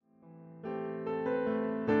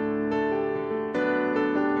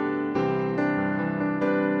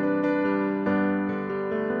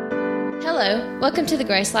Hello, welcome to the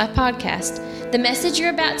Grace Life Podcast. The message you're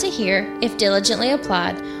about to hear, if diligently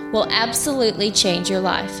applied, will absolutely change your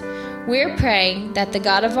life. We're praying that the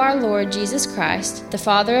God of our Lord Jesus Christ, the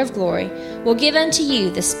Father of glory, will give unto you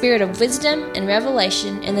the spirit of wisdom and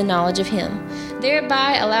revelation in the knowledge of Him,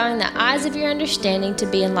 thereby allowing the eyes of your understanding to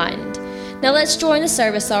be enlightened. Now let's join the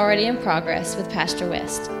service already in progress with Pastor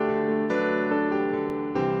West.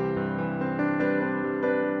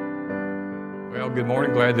 Well, good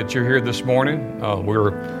morning. Glad that you're here this morning. We're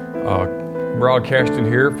broadcasting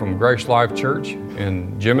here from Grace Life Church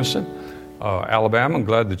in Jemison, Alabama. I'm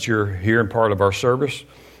glad that you're here and part of our service.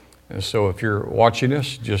 And so if you're watching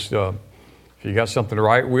us, just if you got something to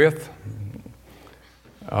write with,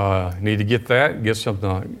 need to get that. Get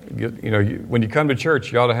something. When you come to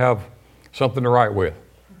church, you ought to have something to write with.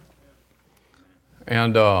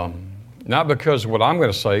 And not because what I'm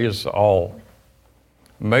going to say is all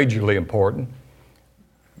majorly important.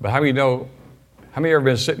 But how many ever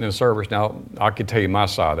been sitting in service? Now, I can tell you my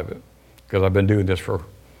side of it, because I've been doing this for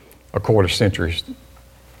a quarter century,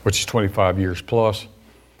 which is 25 years plus.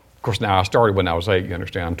 Of course, now I started when I was 8, you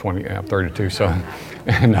understand, I'm 32, so,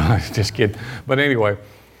 and just kidding. But anyway,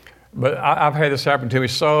 I've had this happen to me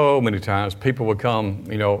so many times. People would come,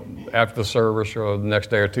 after the service or the next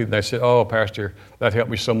day or two, and they said, "Oh, Pastor, that helped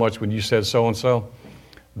me so much when you said so-and-so.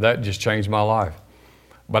 That just changed my life."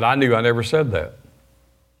 But I knew I never said that.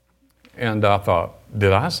 And I thought,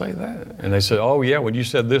 did I say that? And they said, "Oh, yeah, when you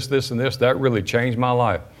said this, this, and this, that really changed my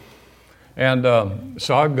life." And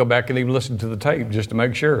so I'd go back and even listen to the tape just to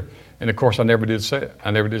make sure. And of course, I never did say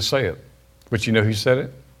it. But you know who said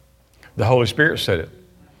it? The Holy Spirit said it.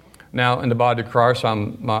 Now, in the body of Christ,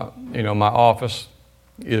 my office,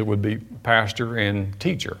 it would be pastor and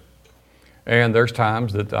teacher. And there's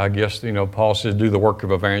times that I guess, Paul says do the work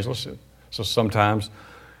of evangelist. So sometimes,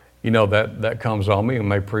 that comes on me and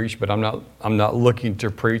may preach, but I'm not looking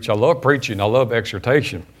to preach. I love preaching. I love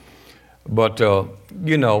exhortation. But,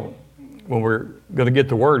 when we're going to get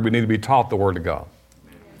the Word, we need to be taught the Word of God.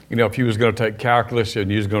 If you was going to take calculus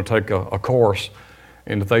and you was going to take a course,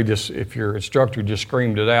 and if your instructor just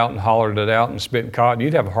screamed it out and hollered it out and spit cotton,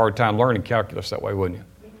 you'd have a hard time learning calculus that way, wouldn't you?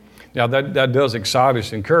 Now, that does excite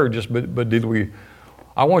us, encourage us, but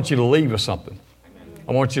I want you to leave with something.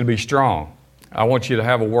 I want you to be strong. I want you to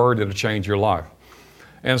have a word that'll change your life.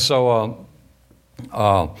 And so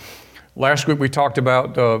last week we talked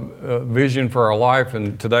about vision for our life,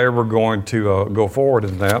 and today we're going to go forward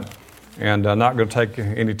in that. And I'm not going to take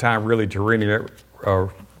any time really to reiterate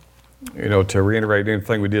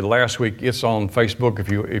anything we did last week. It's on Facebook if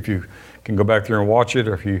you can go back there and watch it,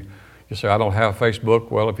 or if you say, "I don't have Facebook."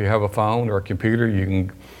 Well, if you have a phone or a computer, you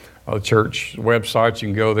can, church websites, you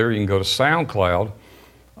can go there. You can go to SoundCloud,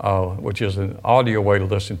 which is an audio way to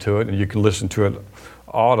listen to it, and you can listen to it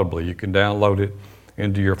audibly. You can download it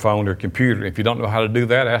into your phone or computer. If you don't know how to do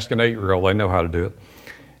that, ask an 8-year-old. They know how to do it.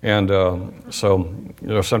 And so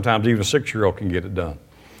sometimes even a 6-year-old can get it done.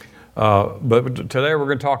 But today we're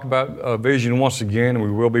going to talk about vision once again, and we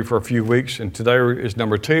will be for a few weeks. And today is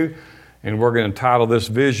number 2, and we're going to title this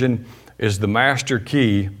vision is the master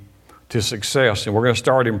key to success. And we're going to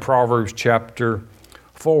start in Proverbs chapter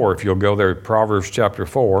 4, if you'll go there, Proverbs chapter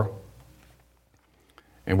 4,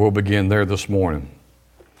 and we'll begin there this morning.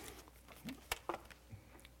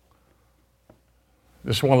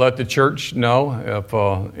 Just want to let the church know if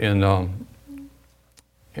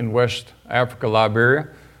in West Africa, Liberia,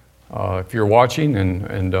 if you're watching,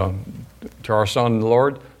 and to our son in the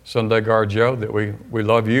Lord, Sunday Guard Joe, that we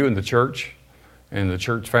love you and the church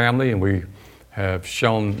family, and we have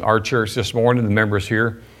shown our church this morning, the members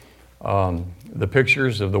here, the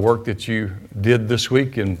pictures of the work that you did this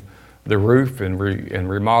week in the roof and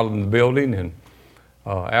remodeling the building and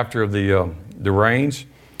after the rains.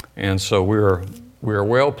 And so we are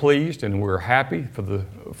well pleased, and we're happy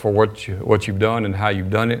for what you've done and how you've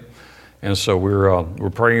done it. And so we're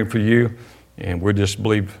praying for you, and we just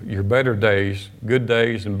believe your better days, good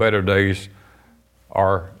days and better days,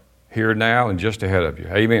 are here now and just ahead of you.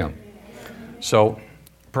 Amen. So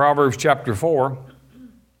Proverbs chapter 4.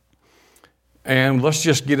 And let's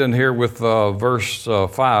just get in here with verse 4.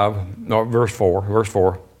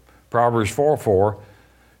 Proverbs 4:4.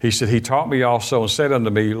 He said, "He taught me also and said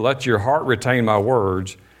unto me, let your heart retain my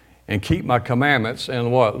words and keep my commandments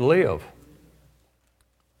and" what? Live.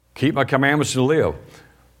 Keep my commandments and live.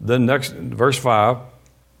 Then next, verse 5.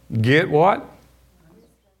 Get what?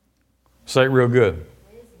 Say it real good.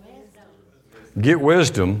 Get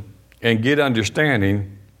wisdom and get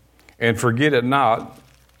understanding, and forget it not.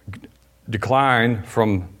 Decline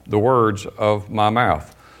from the words of my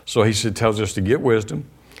mouth. So he tells us to get wisdom,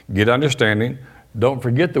 get understanding, Don't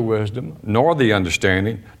forget the wisdom, nor the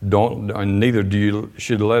understanding. Neither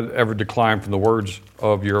should let it ever decline from the words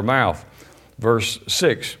of your mouth. Verse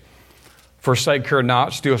 6, forsake her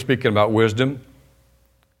not, still speaking about wisdom.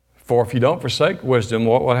 For if you don't forsake wisdom,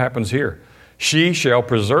 what happens here? She shall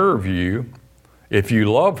preserve you. If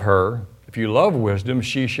you love her, if you love wisdom,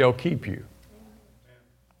 she shall keep you.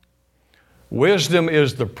 Wisdom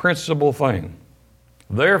is the principal thing.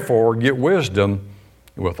 Therefore, get wisdom.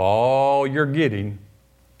 With all you're getting,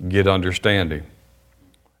 get understanding.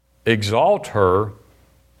 Exalt her,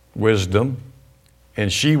 wisdom,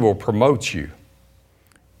 and she will promote you.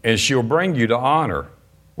 And she'll bring you to honor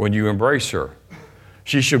when you embrace her.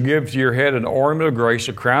 She shall give to your head an ornament of grace,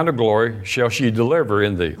 a crown of glory shall she deliver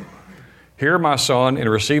in thee. Hear, my son, and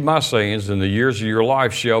receive my sayings, and the years of your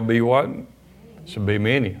life shall be what? Shall be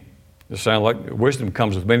many. It sounds like wisdom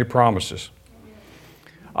comes with many promises.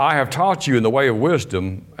 I have taught you in the way of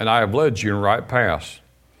wisdom, and I have led you in right paths.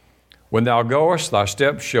 When thou goest, thy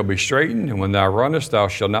steps shall be straightened, and when thou runnest, thou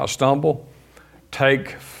shalt not stumble.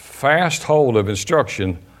 Take fast hold of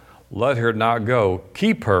instruction, let her not go.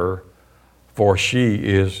 Keep her, for she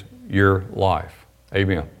is your life.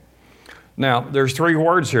 Amen. Now, there's three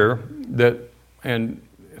words here that, and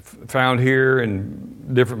found here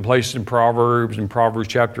in different places in Proverbs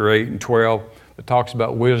chapter 8 and 12, that talks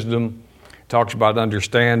about wisdom, talks about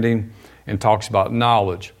understanding, and talks about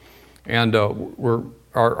knowledge. And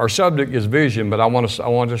our subject is vision, but I want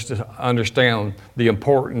us to understand the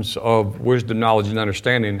importance of wisdom, knowledge, and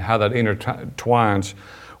understanding, how that intertwines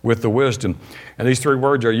with the wisdom. And these three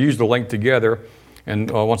words are usually linked together.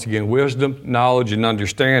 And once again, wisdom, knowledge, and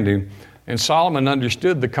understanding. And Solomon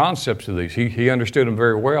understood the concepts of these. He understood them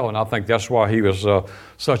very well, and I think that's why he was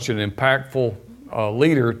such an impactful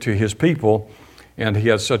leader to his people, and he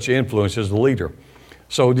had such influence as a leader.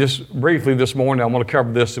 So just briefly this morning, I want to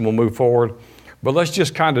cover this and we'll move forward. But let's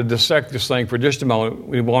just kind of dissect this thing for just a moment.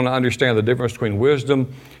 We want to understand the difference between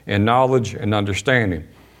wisdom and knowledge and understanding.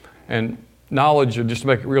 And knowledge, just to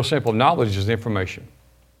make it real simple, knowledge is information.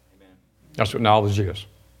 Amen. That's what knowledge is.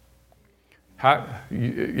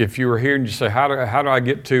 If you were here and you say, how do I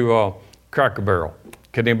get to Cracker Barrel?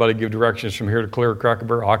 Can anybody give directions from here to clear Cracker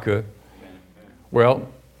Barrel? I could. Well,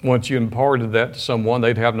 once you imparted that to someone,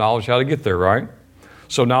 they'd have knowledge how to get there, right?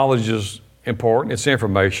 So knowledge is important. It's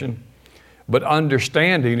information. But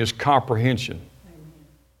understanding is comprehension.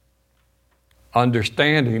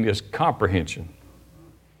 Understanding is comprehension.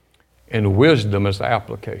 And wisdom is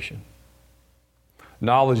application.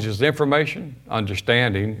 Knowledge is information.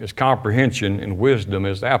 Understanding is comprehension. And wisdom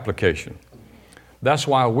is application. That's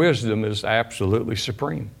why wisdom is absolutely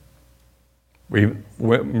supreme.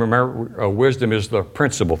 Remember, wisdom is the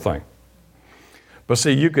principal thing. But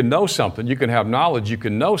see, you can know something, you can have knowledge, you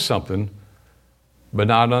can know something, but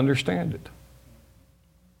not understand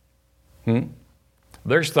it.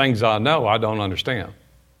 There's things I know I don't understand.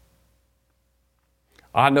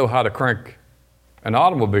 I know how to crank an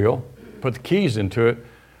automobile, put the keys into it,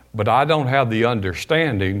 but I don't have the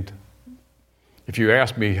understanding. If you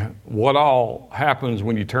ask me what all happens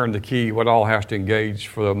when you turn the key, what all has to engage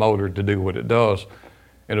for the motor to do what it does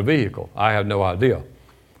in a vehicle, I have no idea.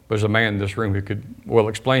 There's a man in this room who could well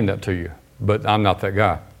explain that to you, but I'm not that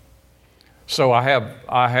guy. So I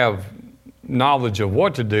have knowledge of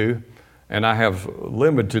what to do, and I have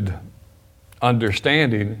limited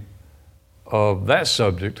understanding of that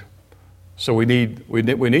subject. So we need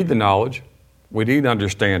the knowledge, we need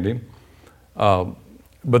understanding,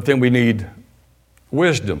 but then we need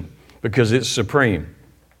wisdom, because it's supreme.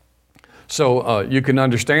 So you can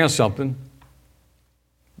understand something,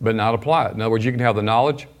 but not apply it. In other words, you can have the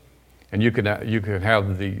knowledge, and you can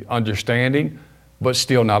have the understanding, but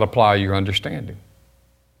still not apply your understanding.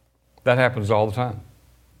 That happens all the time.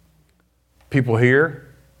 People hear,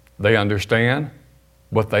 they understand,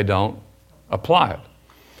 but they don't apply it.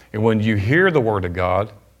 And when you hear the Word of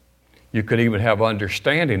God, you can even have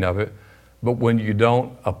understanding of it, but when you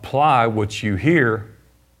don't apply what you hear,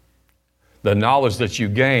 the knowledge that you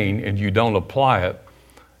gain, and you don't apply it,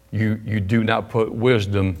 you do not put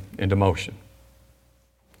wisdom into motion.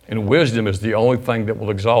 And wisdom is the only thing that will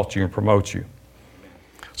exalt you and promote you.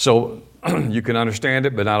 So you can understand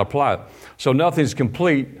it, but not apply it. So nothing's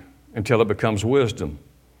complete until it becomes wisdom.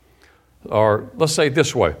 Or let's say it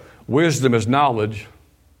this way. Wisdom is knowledge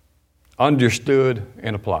understood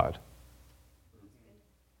and applied.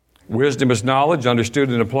 Wisdom is knowledge understood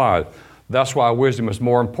and applied. That's why wisdom is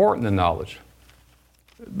more important than knowledge.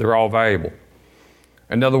 They're all valuable.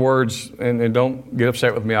 In other words, and don't get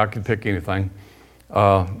upset with me, I can pick anything.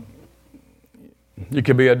 You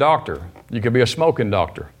could be a doctor. You could be a smoking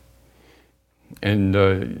doctor.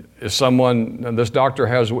 And if someone, this doctor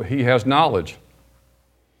has knowledge,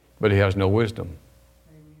 but he has no wisdom.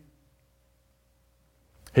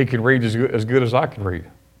 He can read as good as I can read.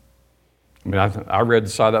 I mean, I read the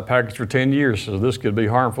side of that package for 10 years, so this could be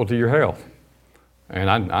harmful to your health. And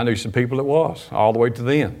I knew some people it was, all the way to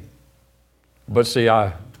the end. But see,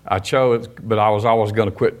 I chose, but I was always going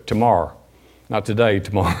to quit tomorrow. Not today,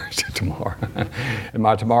 tomorrow, tomorrow. And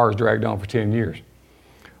my tomorrow's dragged on for 10 years.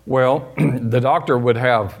 Well, the doctor would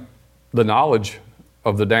have the knowledge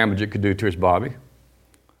of the damage it could do to his body.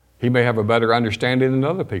 He may have a better understanding than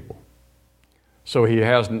other people. So he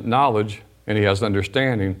has knowledge and he has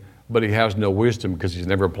understanding, but he has no wisdom because he's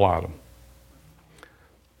never applied them.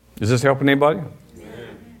 Is this helping anybody? Yeah.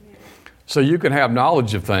 So you can have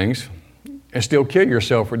knowledge of things and still kill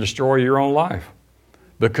yourself or destroy your own life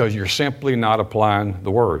because you're simply not applying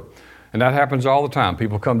the Word. And that happens all the time.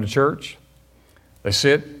 People come to church, they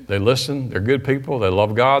sit, they listen, they're good people, they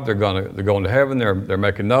love God, they're going to heaven, they're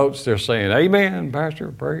making notes, they're saying, amen,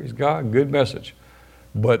 Pastor, praise God, good message.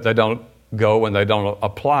 But they don't go and they don't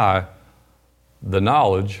apply the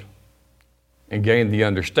knowledge and gain the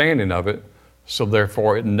understanding of it, so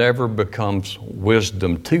therefore it never becomes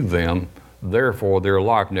wisdom to them, therefore their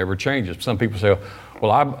life never changes. Some people say,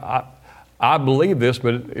 well, I believe this,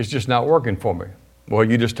 but it's just not working for me. Well,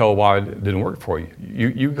 you just told why it didn't work for you.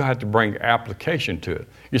 You have to bring application to it.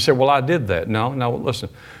 You say, well, I did that. No, listen.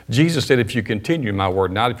 Jesus said if you continue in my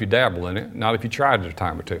word, not if you dabble in it, not if you tried it a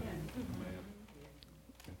time or two.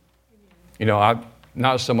 You know,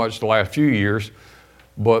 not so much the last few years,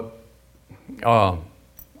 but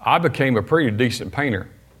I became a pretty decent painter.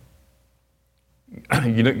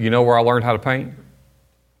 You know where I learned how to paint?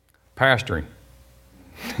 Pastoring.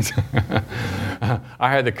 I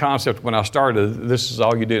had the concept when I started, this is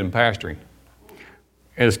all you did in pastoring.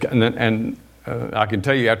 And I can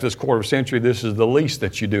tell you after this quarter of a century, this is the least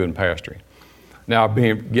that you do in pastoring. Now,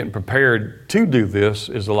 getting prepared to do this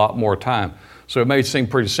is a lot more time. So it may seem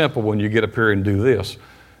pretty simple when you get up here and do this,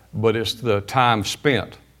 but it's the time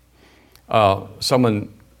spent. Someone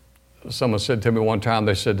said to me one time,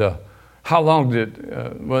 they said, how long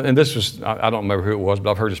did, well, and this was, I don't remember who it was,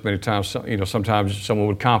 but I've heard this many times, sometimes someone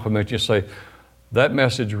would compliment you and say, that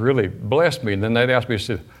message really blessed me. And then they'd ask me,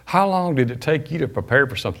 said, how long did it take you to prepare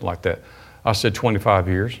for something like that? I said, 25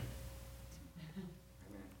 years.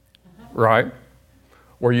 Right?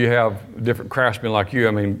 Where you have different craftsmen like you.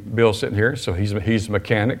 I mean, Bill's sitting here, so he's a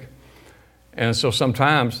mechanic. And so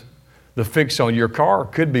sometimes the fix on your car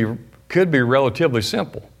could be relatively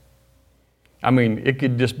simple. I mean, it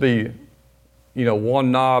could just be,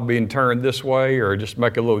 one knob being turned this way or just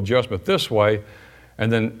make a little adjustment this way.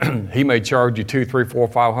 And then he may charge you $200, $300,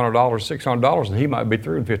 $400, $500, $600, and he might be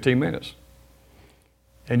through in 15 minutes.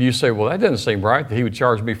 And you say, well, that doesn't seem right that he would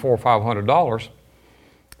charge me $400 or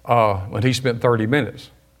 $500 when he spent 30 minutes.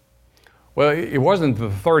 Well, it wasn't the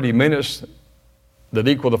 30 minutes that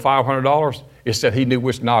equaled the $500. It's that he knew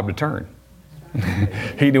which knob to turn.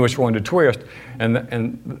 He knew which one to twist. And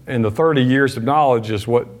the 30 years of knowledge is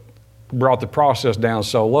what brought the process down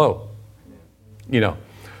so low.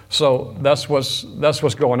 So that's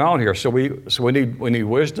what's going on here. So we need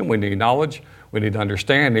wisdom, we need knowledge, we need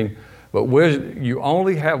understanding. But you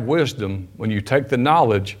only have wisdom when you take the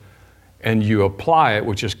knowledge and you apply it,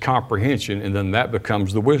 which is comprehension, and then that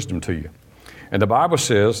becomes the wisdom to you. And the Bible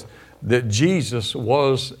says that Jesus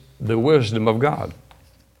was the wisdom of God.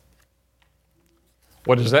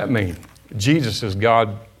 What does that mean? Jesus is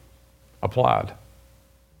God applied.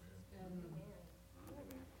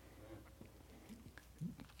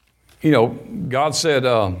 God said,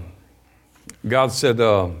 I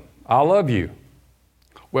love you.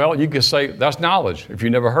 Well, you can say that's knowledge if you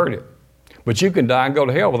never heard it. But you can die and go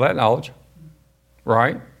to hell with that knowledge.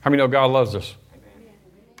 Right? How many know God loves us?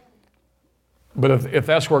 But if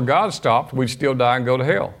that's where God stopped, we'd still die and go to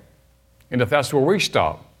hell. And if that's where we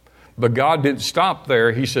stop. But God didn't stop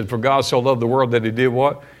there. He said, for God so loved the world that he did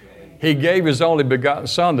what? He gave his only begotten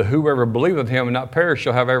Son, that whoever believeth him and not perish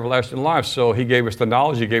shall have everlasting life. So he gave us the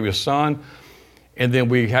knowledge, he gave his Son, and then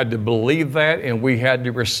we had to believe that, and we had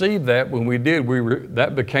to receive that. When we did,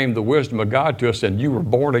 that became the wisdom of God to us, and you were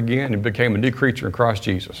born again and became a new creature in Christ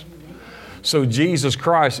Jesus. So Jesus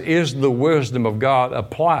Christ is the wisdom of God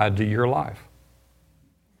applied to your life.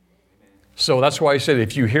 So that's why he said,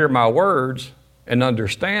 if you hear my words and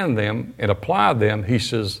understand them and apply them, he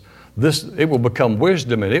says, it will become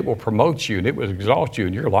wisdom, and it will promote you, and it will exalt you,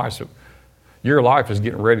 and your life is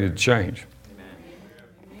getting ready to change. Amen.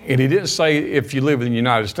 And he didn't say if you live in the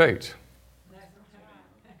United States.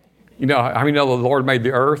 How many know the Lord made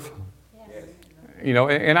the earth? Yes.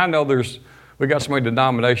 And I know there's We got so many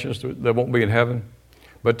denominations that won't be in heaven.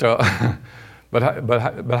 But how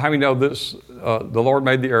many know this? The Lord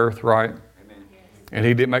made the earth, right? Amen. And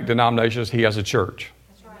He didn't make denominations. He has a church.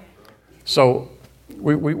 That's right. So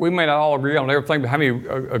we may not all agree on everything, but how many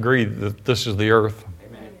agree that this is the earth?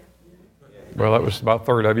 Amen. Well, that was about a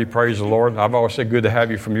third of you. Praise the Lord. I've always said good to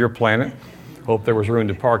have you from your planet. Hope there was room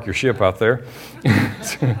to park your ship out there.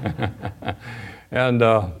 And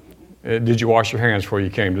did you wash your hands before you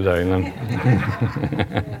came today?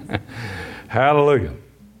 Hallelujah.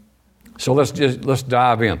 So let's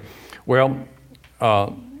dive in. Well,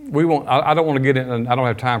 we won't. I don't want to get in, and I don't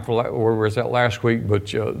have time for where was that last week. But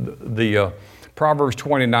the Proverbs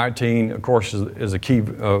 20:19, of course, is a key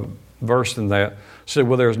verse in that. Said,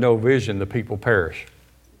 "Where there's no vision, the people perish."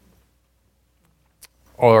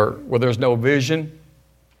 Or where there's no vision,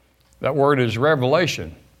 that word is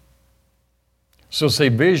revelation. So see,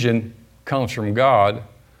 vision comes from God.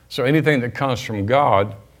 So anything that comes from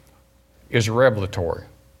God is revelatory.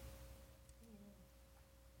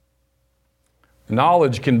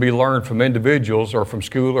 Knowledge can be learned from individuals or from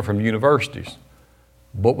school or from universities.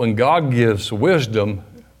 But when God gives wisdom,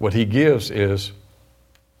 what He gives is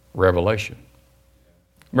revelation.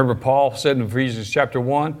 Remember Paul said in Ephesians chapter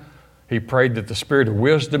 1, he prayed that the spirit of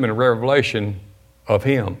wisdom and revelation of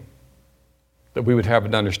Him, that we would have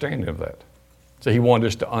an understanding of that. So He wanted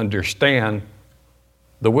us to understand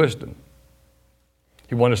the wisdom.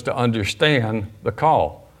 He wanted us to understand the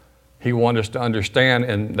call. He wanted us to understand,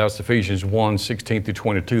 and that's Ephesians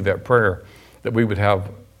 1:16-22, that prayer, that we would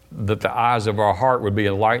have, that the eyes of our heart would be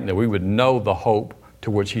enlightened, that we would know the hope to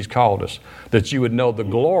which He's called us, that you would know the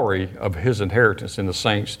glory of His inheritance in the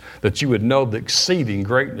saints, that you would know the exceeding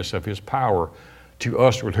greatness of His power to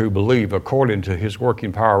usward who believe, according to His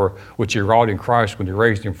working power, which He wrought in Christ when He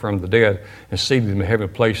raised Him from the dead and seated Him in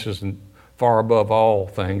heavenly places and far above all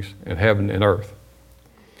things in heaven and earth.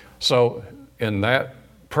 So in that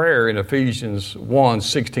prayer in Ephesians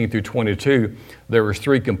 1:16-22, there was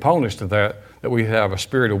three components to that we have a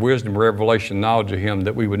spirit of wisdom, revelation, knowledge of Him,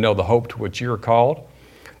 that we would know the hope to which you're called,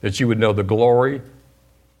 that you would know the glory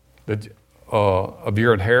of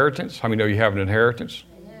your inheritance. How many know you have an inheritance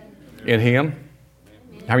in Him?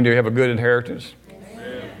 How many know you have a good inheritance?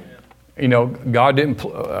 You know, God didn't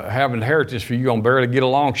have an inheritance for you on Barely Get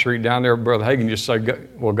Along Street down there. Brother Hagin just say,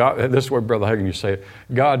 well, God, this is what Brother Hagin used to say.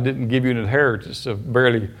 God didn't give you an inheritance of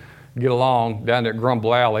Barely Get Along down there at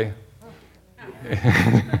Grumble Alley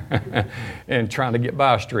and trying to get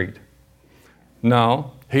by Street.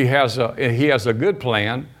 No, He has a good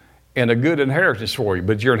plan and a good inheritance for you,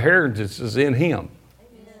 but your inheritance is in Him.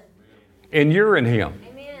 Amen. And you're in Him.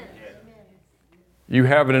 Amen. You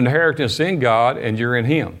have an inheritance in God and you're in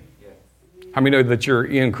Him. How many know that you're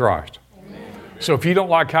in Christ? Amen. So if you don't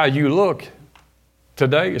like how you look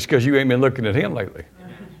today, it's because you ain't been looking at Him lately.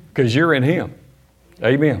 Because you're in Him.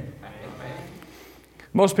 Amen.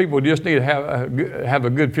 Most people just need to have a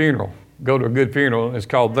good funeral. Go to a good funeral. It's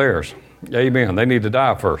called theirs. Amen. They need to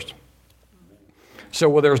die first. So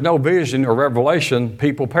where there's no vision or revelation,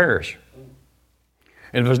 people perish.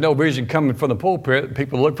 And if there's no vision coming from the pulpit,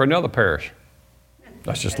 people look for another parish.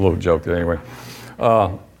 That's just a little joke there anyway.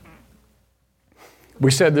 We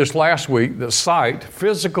said this last week, that sight,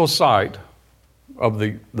 physical sight of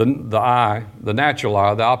the eye, the natural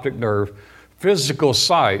eye, the optic nerve, physical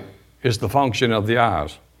sight is the function of the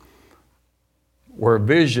eyes, where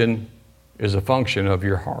vision is a function of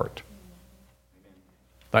your heart.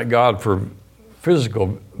 Thank God for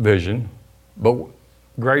physical vision, but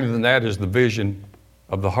greater than that is the vision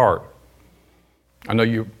of the heart. I know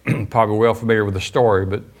you're probably well familiar with the story,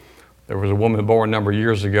 but there was a woman born a number of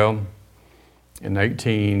years ago in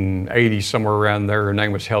 1880, somewhere around there. Her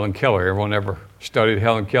name was Helen Keller. Everyone ever studied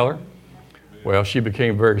Helen Keller? Well, she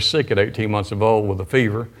became very sick at 18 months of old with a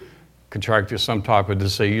fever, contracted some type of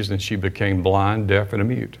disease, and she became blind, deaf, and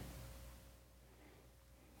mute.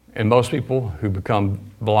 And most people who become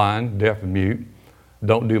blind, deaf, and mute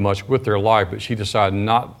don't do much with their life, but she decided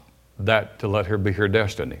not that to let her be her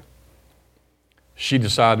destiny. She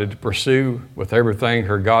decided to pursue with everything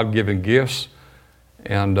her God-given gifts,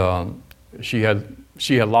 and she had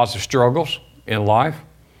lots of struggles in life,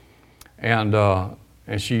 and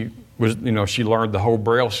she was, she learned the whole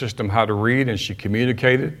Braille system, how to read, and she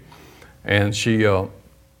communicated, and she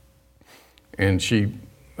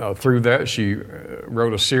through that she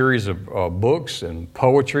wrote a series of books and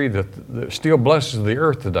poetry that still blesses the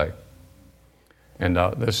earth today. And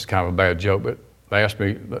this is kind of a bad joke, but they asked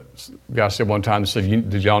me, the guy said one time, they said,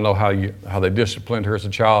 did y'all know how they disciplined her as a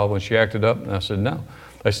child when she acted up? And I said, no.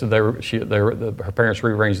 They said her parents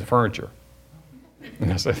rearranged the furniture.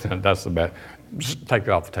 And I said, that's the bad. Just take it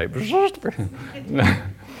off the tape.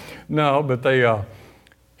 No, but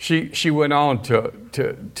she went on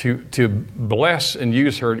to bless and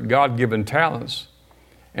use her God-given talents.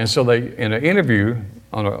 And so they, in an interview,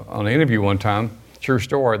 on an interview one time, true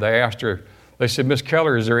story, they asked her, they said, Miss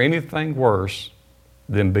Keller, is there anything worse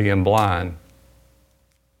than being blind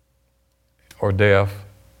or deaf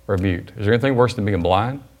or mute? Is there anything worse than being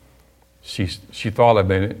blind? She thought a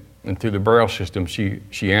minute, and through the Braille system, she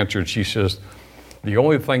answered, she says, the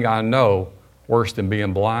only thing I know worse than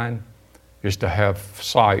being blind is to have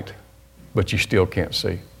sight, but you still can't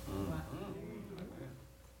see.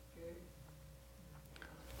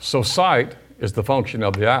 So sight is the function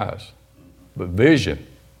of the eyes, but vision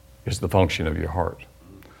is the function of your heart.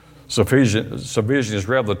 So vision is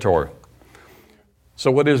revelatory. So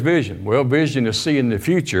what is vision? Well, vision is seeing the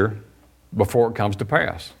future before it comes to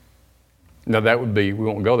pass. Now that would be, we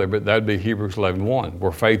won't go there, but that would be Hebrews 11:1,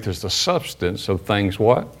 where faith is the substance of things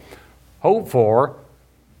what? Hoped for.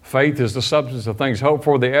 Faith is the substance of things hoped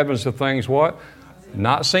for, the evidence of things what?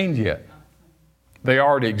 Not seen yet. They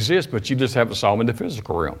already exist, but you just haven't saw them in the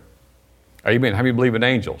physical realm. Amen. How many believe in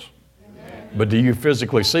angels? Amen. But do you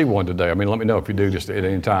physically see one today? I mean, let me know if you do just at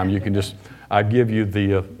any time. You can just, I give you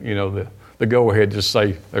the go-ahead, just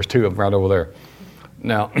say there's two of them right over there.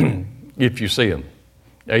 Now, if you see them.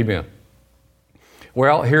 Amen.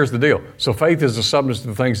 Well, here's the deal. So faith is the substance of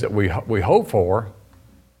the things that we hope for.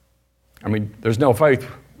 I mean, there's no faith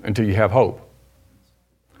until you have hope.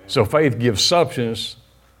 So faith gives substance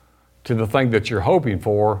to the thing that you're hoping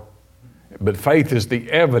for, but faith is the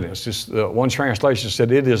evidence. One translation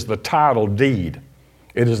said it is the title deed.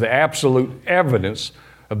 It is the absolute evidence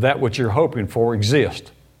of that which you're hoping for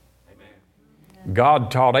exists. God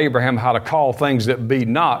taught Abraham how to call things that be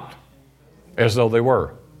not as though they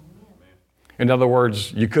were. In other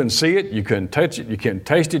words, you couldn't see it, you couldn't touch it, you couldn't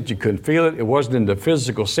taste it, you couldn't feel it. It wasn't in the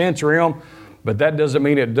physical sense realm, but that doesn't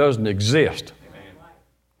mean it doesn't exist.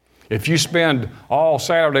 If you spend all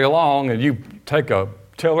Saturday long and you take a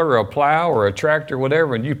tiller or a plow or a tractor or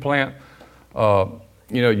whatever and you plant,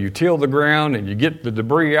 you till the ground and you get the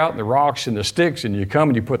debris out and the rocks and the sticks and you come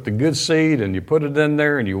and you put the good seed and you put it in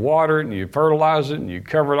there and you water it and you fertilize it and you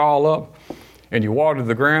cover it all up and you water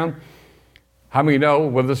the ground. How many know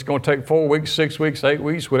whether it's going to take 4 weeks, 6 weeks, 8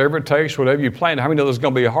 weeks, whatever it takes, whatever you plant, how many know there's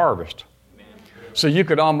going to be a harvest? So you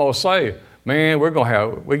could almost say, man, we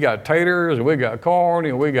got taters and we got corn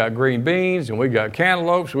and we got green beans and we got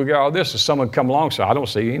cantaloupes, we got all this, and someone come along and say, I don't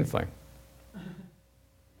see anything.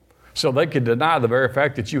 So they could deny the very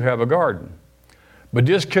fact that you have a garden. But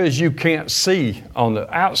just because you can't see on the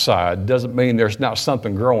outside doesn't mean there's not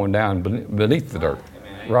something growing down beneath the dirt,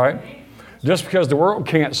 right? Just because the world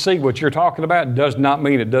can't see what you're talking about does not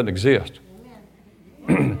mean it doesn't exist.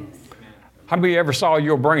 How many ever saw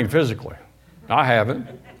your brain physically? I haven't.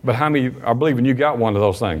 But how many are believing you got one of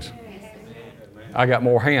those things? I got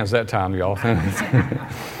more hands that time, y'all.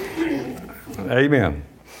 Amen.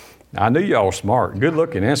 I knew y'all were smart, good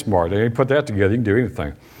looking and smart. You put that together, you can do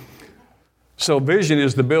anything. So vision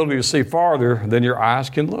is the ability to see farther than your eyes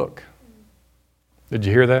can look. Did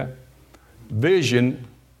you hear that? Vision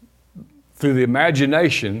through the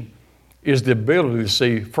imagination is the ability to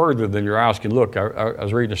see further than your eyes can look. I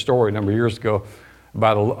was reading a story a number of years ago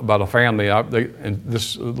about a family. And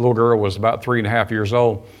this little girl was about 3.5 years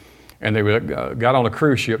old, and they got on a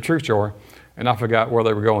cruise ship, true story, and I forgot where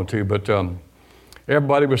they were going to, but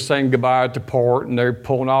everybody was saying goodbye at the port, and they were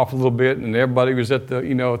pulling off a little bit, and everybody was at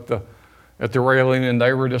the railing, and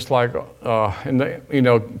they were just like,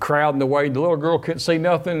 crowding the way. The little girl couldn't see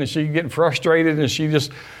nothing, and she getting frustrated, and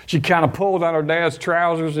she kind of pulled on her dad's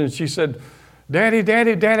trousers, and she said, Daddy,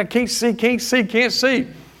 I can't see.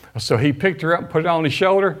 So he picked her up and put it on his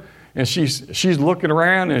shoulder, and she's looking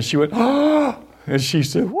around, and she went, oh, and she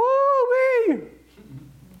said, whoa-wee.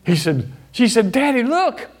 She said, Daddy,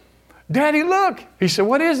 look. He said,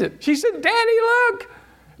 what is it? She said, Daddy, look.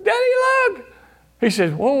 He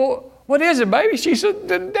said, well, what is it, baby? She said,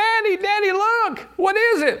 Daddy, look. What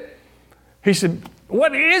is it? He said,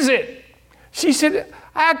 what is it? She said,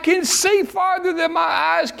 I can see farther than my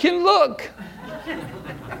eyes can look.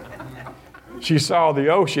 She saw the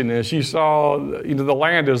ocean and she saw the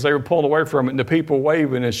land as they were pulling away from it and the people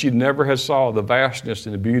waving, and she never had saw the vastness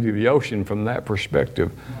and the beauty of the ocean from that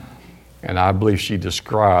perspective. And I believe she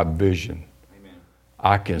described vision. Amen.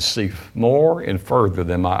 I can see more and further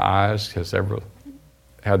than my eyes has ever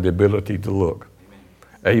had the ability to look.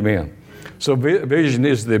 Amen. So vision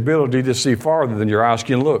is the ability to see farther than your eyes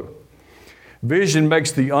can look. Vision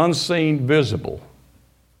makes the unseen visible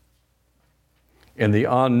and the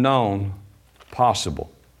unknown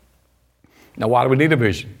possible. Now, why do we need a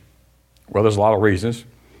vision? Well, there's a lot of reasons.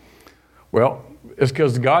 Well, it's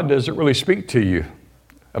because God doesn't really speak to you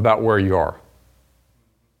about where you are.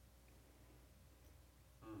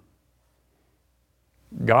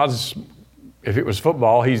 If it was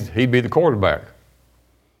football, he'd be the quarterback.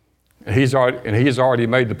 And he's already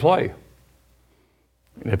made the play.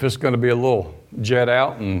 And if it's going to be a little jet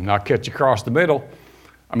out and I catch you across the middle,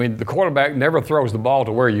 I mean, the quarterback never throws the ball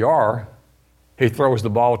to where you are. He throws the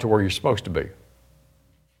ball to where you're supposed to be.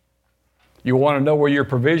 You want to know where your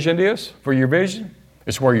provision is for your vision?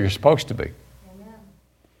 It's where you're supposed to be. Amen.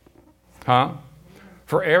 Huh?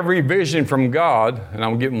 For every vision from God, and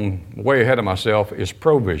I'm getting way ahead of myself, is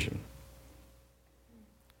provision.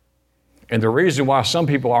 And the reason why some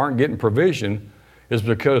people aren't getting provision is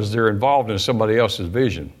because they're involved in somebody else's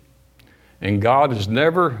vision. And God has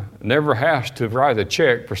never has to write a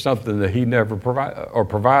check for something that He never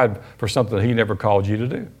provide for something that He never called you to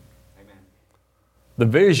do. Amen. The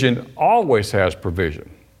vision always has provision.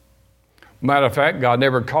 Matter of fact, God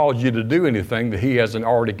never called you to do anything that He hasn't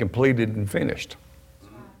already completed and finished.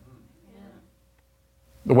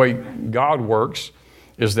 The way God works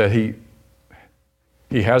is that He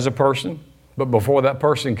has a person, but before that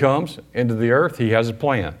person comes into the earth, He has a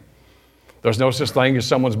plan. There's no such thing as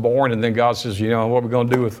someone's born and then God says, what are we going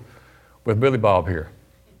to do with Billy Bob here?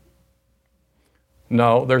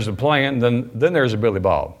 No, there's a plan, then there's a Billy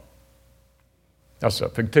Bob. That's a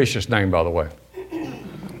fictitious name, by the way.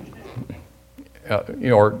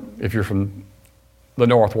 Or if you're from the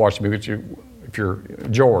North, watch me, if you're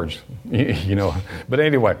George, But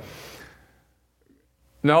anyway,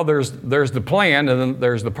 no, there's the plan and then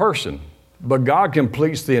there's the person. But God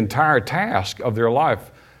completes the entire task of their life.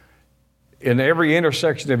 In every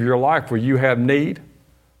intersection of your life where you have need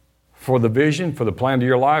for the vision, for the plan of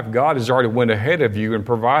your life, God has already went ahead of you and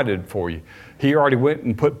provided for you. He already went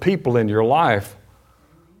and put people in your life.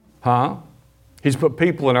 He's put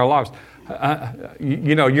people in our lives.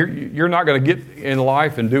 You're not going to get in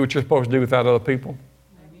life and do what you're supposed to do without other people.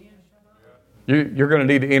 You're going to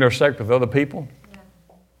need to intersect with other people.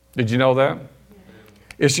 Did you know that?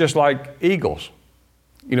 It's just like eagles.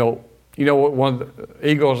 One of the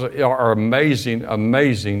eagles are amazing,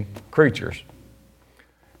 amazing creatures.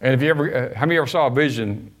 And how many ever saw a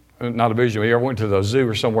vision, not a vision, you ever went to the zoo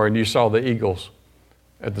or somewhere and you saw the eagles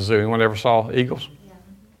at the zoo? Anyone ever saw eagles? Yeah.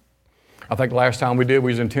 I think the last time we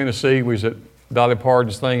was in Tennessee. We was at Dolly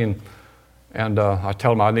Parton's thing, and I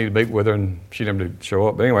told them I needed to meet with her, and she didn't show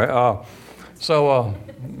up. But anyway, so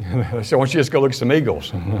they said, why don't you just go look at some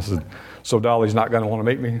eagles? I said, so Dolly's not going to want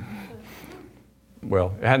to meet me?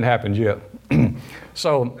 Well, it hadn't happened yet.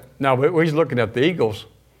 So now we was looking at the eagles,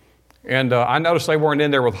 and I noticed they weren't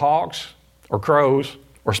in there with hawks or crows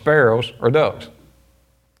or sparrows or ducks.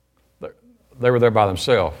 They were there by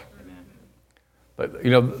themselves.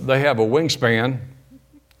 They have a wingspan,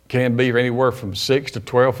 can be anywhere from 6 to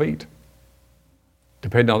 12 feet,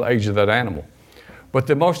 depending on the age of that animal. But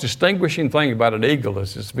the most distinguishing thing about an eagle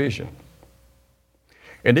is its vision.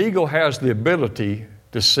 An eagle has the ability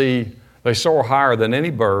to see. They soar higher than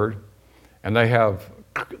any bird, and they have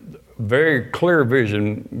very clear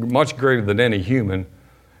vision, much greater than any human.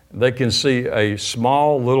 They can see a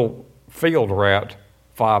small little field rat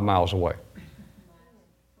 5 miles away.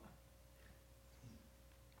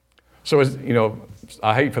 So,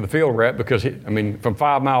 I hate for the field rat because, from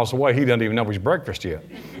 5 miles away, he doesn't even know his breakfast yet.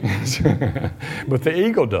 But the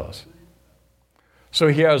eagle does. So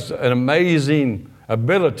he has an amazing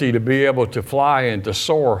ability to be able to fly and to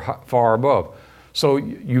soar far above. So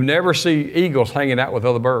you never see eagles hanging out with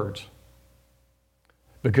other birds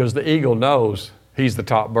because the eagle knows he's the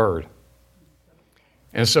top bird.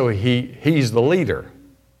 And so he's the leader.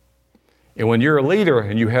 And when you're a leader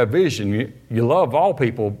and you have vision, you love all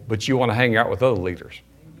people, but you want to hang out with other leaders.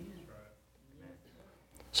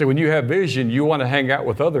 So when you have vision, you want to hang out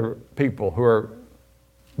with other people who are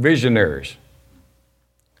visionaries.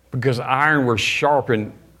 Because iron will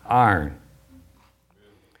sharpen iron.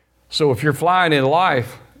 So if you're flying in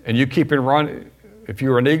life and you keep in running, if you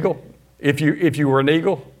were an eagle, if you were an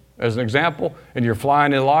eagle, as an example, and you're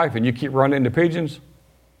flying in life and you keep running into pigeons,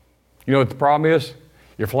 you know what the problem is?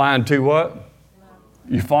 You're flying too what?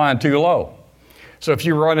 You're flying too low. So if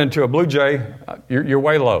you run into a blue jay, you're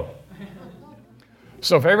way low.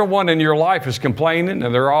 So if everyone in your life is complaining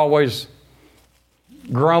and they're always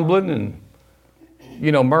grumbling and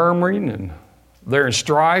murmuring and they're in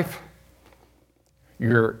strife,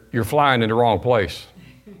 you're flying in the wrong place.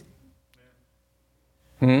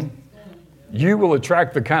 You will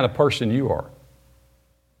attract the kind of person you are.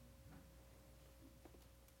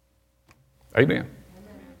 Amen.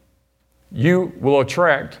 You will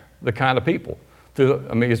attract the kind of people.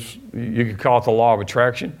 You could call it the law of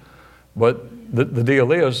attraction, but the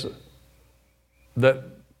deal is that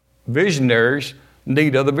visionaries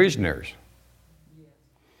need other visionaries.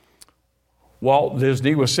 Walt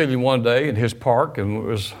Disney was sitting one day in his park, and it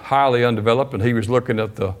was highly undeveloped, and he was looking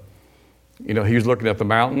at the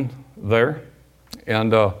mountain there,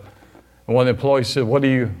 and one of the employees said, "What are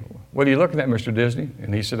you looking at, Mr. Disney?"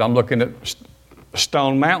 And he said, "I'm looking at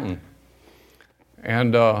Stone Mountain."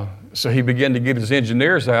 And so he began to get his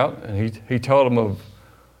engineers out, and he told them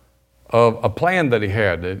of a plan that he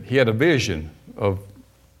had. He had a vision of,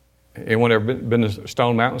 anyone ever been to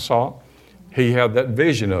Stone Mountain, saw it? He had that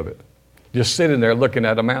vision of it, just sitting there looking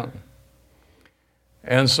at a mountain.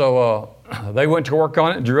 And so they went to work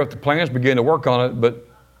on it, drew up the plans, began to work on it, but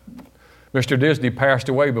Mr. Disney passed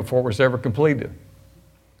away before it was ever completed.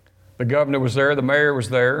 The governor was there, the mayor was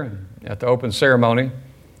there at the open ceremony.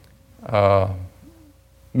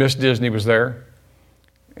 Miss Disney was there,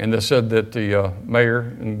 and they said that the mayor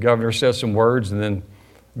and governor said some words, and then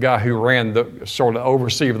the guy who ran the sort of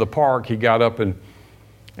overseer of the park, he got up and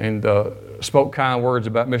spoke kind words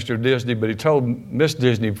about Mr. Disney, but he told Miss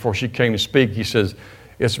Disney before she came to speak, he says,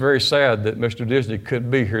 "It's very sad that Mr. Disney couldn't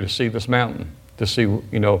be here to see this mountain, to see,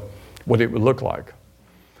 what it would look like."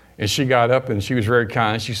 And she got up and she was very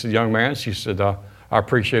kind. She said, "Young man," she said, "I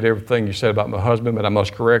appreciate everything you said about my husband, but I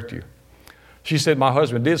must correct you." She said, "My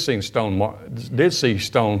husband did see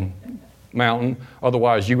Stone Mountain,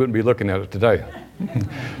 otherwise you wouldn't be looking at it today."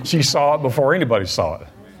 She saw it before anybody saw it.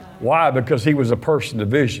 Why? Because he was a person of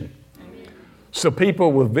vision. So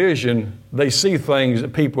people with vision, they see things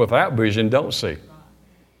that people without vision don't see.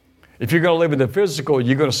 If you're going to live in the physical,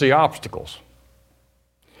 you're going to see obstacles.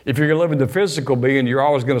 If you're going to live in the physical being, you're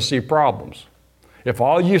always going to see problems. If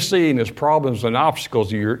all you're seeing is problems and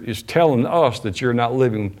obstacles, it's telling us that you're not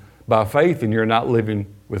living by faith and you're not living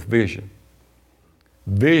with vision.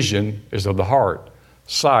 Vision is of the heart.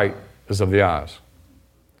 Sight is of the eyes.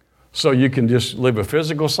 So you can just live a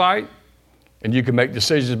physical sight, and you can make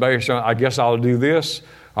decisions based on, I guess I'll do this.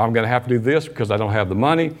 I'm going to have to do this because I don't have the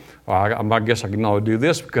money. Or I guess I can only do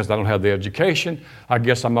this because I don't have the education. I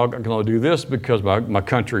guess I'm going to do this because my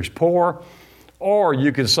country's poor. Or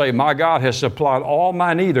you can say, my God has supplied all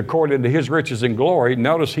my need according to His riches and glory.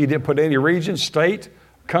 Notice He didn't put any region, state,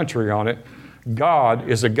 country on it. God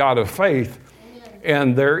is a God of faith,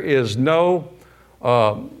 and there is no,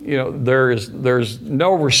 there's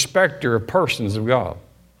no respecter of persons of God.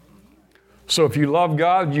 So if you love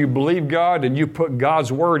God, you believe God, and you put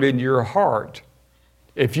God's Word in your heart,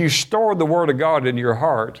 if you store the Word of God in your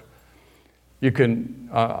heart, you can,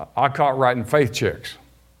 I call it writing faith checks.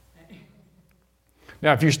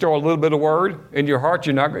 Now, if you store a little bit of Word in your heart,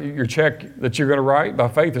 your check that you're going to write by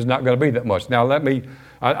faith is not going to be that much. Now,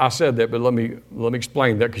 I said that, but let me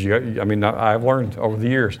explain that, because I've learned over the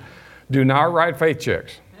years. Do not write faith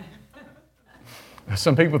checks.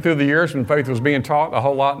 Some people through the years, when faith was being taught a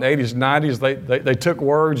whole lot in the 80s and 90s, they took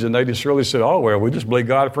words and they just really said, oh, well, we just believe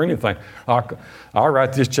God for anything. I'll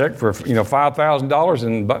write this check for $5,000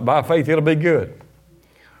 and by faith it'll be good.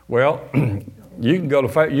 Well, you can go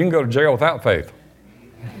to jail without faith.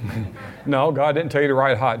 No, God didn't tell you to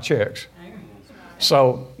write hot checks.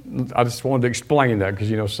 So I just wanted to explain that,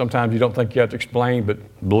 because sometimes you don't think you have to explain, but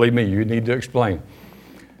believe me, you need to explain.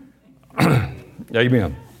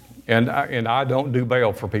 Amen. And I don't do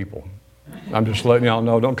bail for people. I'm just letting y'all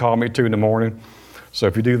know, don't call me at 2 a.m. So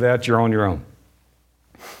if you do that, you're on your own.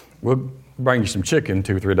 We'll bring you some chicken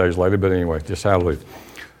 2 or 3 days later, but anyway, just hallelujah.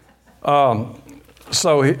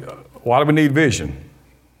 So why do we need vision?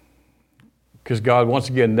 Because God, once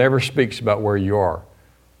again, never speaks about where you are.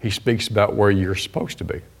 He speaks about where you're supposed to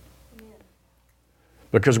be.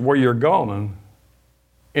 Because where you're going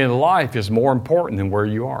in life is more important than where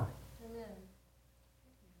you are.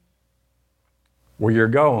 Where you're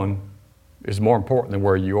going is more important than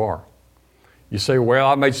where you are. You say, well,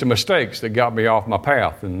 I made some mistakes that got me off my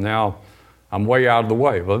path, and now I'm way out of the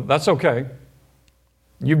way. Well, that's okay.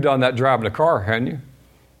 You've done that driving a car, haven't you?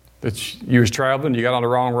 You was traveling, you got on the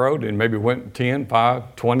wrong road, and maybe went 10,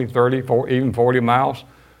 5, 20, 30, 40, even 40 miles.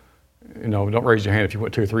 Don't raise your hand if you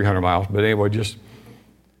went 200 or 300 miles. But anyway,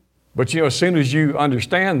 but as soon as you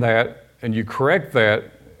understand that and you correct that,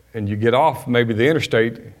 and you get off maybe the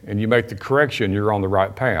interstate and you make the correction, you're on the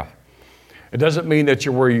right path. It doesn't mean that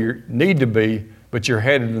you're where you need to be, but you're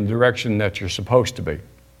headed in the direction that you're supposed to be.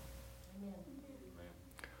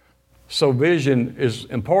 So vision is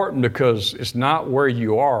important because it's not where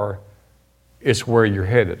you are, it's where you're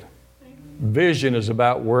headed. Vision is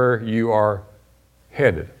about where you are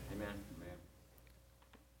headed.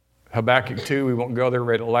 Habakkuk 2, we won't go there,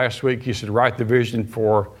 read it last week. He said, write the vision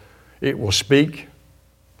for It will speak.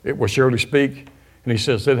 It will surely speak. And he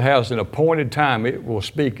says it has an appointed time. It will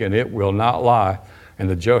speak and it will not lie. And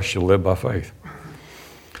the just shall live by faith.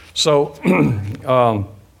 So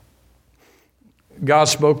God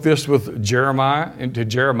spoke this with Jeremiah, into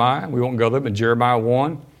Jeremiah. We won't go there, but Jeremiah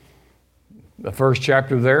 1, the first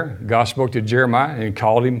chapter there, God spoke to Jeremiah and he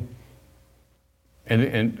called him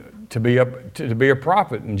and to be a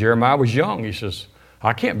prophet. And Jeremiah was young. He says,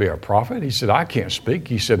 I can't be a prophet. He said, I can't speak.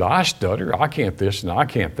 He said, I stutter. I can't this and I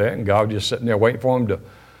can't that. And God was just sitting there waiting for him to,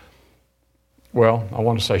 well, I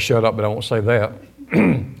want to say shut up, but I won't say that.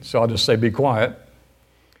 So I'll just say be quiet.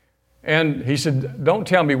 And he said, don't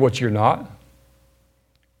tell me what you're not.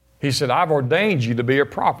 He said, I've ordained you to be a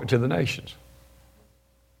prophet to the nations.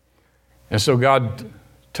 And so God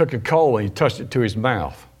took a coal and he touched it to his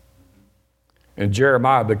mouth. And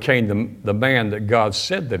Jeremiah became the man that God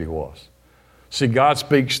said that he was. See, God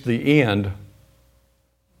speaks the end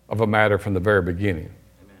of a matter from the very beginning.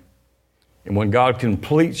 Amen. And when God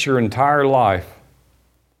completes your entire life,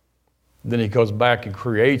 then he goes back and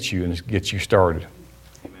creates you and gets you started.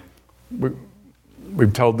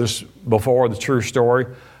 We've told this before, the true story.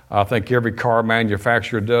 I think every car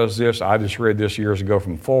manufacturer does this. I just read this years ago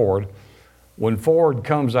from Ford. When Ford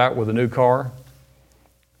comes out with a new car,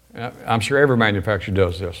 I'm sure every manufacturer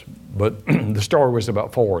does this, but the story was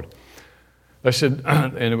about Ford. They said,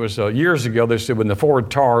 and it was years ago, they said when the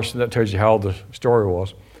Ford Taurus, and that tells you how old the story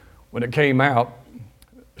was, when it came out,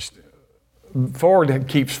 Ford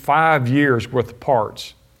keeps 5 years worth of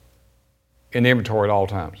parts in inventory at all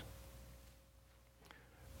times.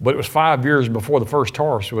 But it was 5 years before the first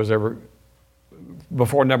Taurus was ever,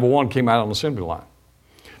 before number one came out on the assembly line.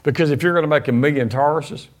 Because if you're going to make 1 million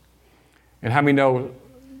Tauruses, and how many know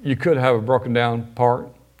you could have a broken down part?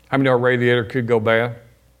 How many know a radiator could go bad?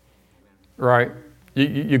 Right?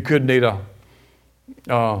 You could need a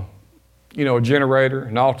generator,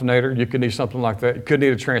 an alternator. You could need something like that. You could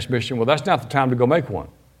need a transmission. Well, that's not the time to go make one.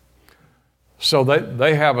 So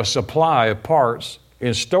they have a supply of parts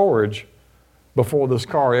in storage before this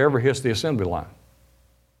car ever hits the assembly line.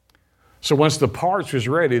 So once the parts was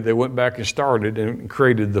ready, they went back and started and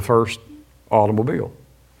created the first automobile.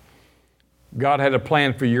 God had a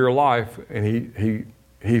plan for your life, and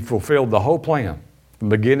he fulfilled the whole plan from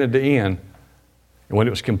beginning to end. And when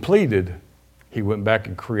it was completed, he went back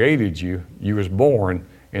and created you. You was born,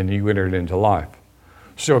 and you entered into life.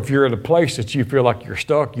 So if you're at a place that you feel like you're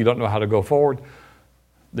stuck, you don't know how to go forward,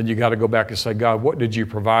 then you got to go back and say, God, what did you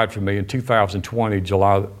provide for me in 2020,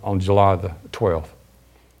 on July the 12th?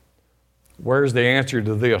 Where's the answer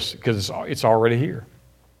to this? Because it's already here.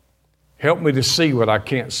 Help me to see what I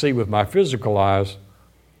can't see with my physical eyes.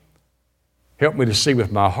 Help me to see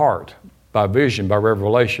with my heart, by vision, by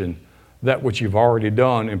revelation, that which you've already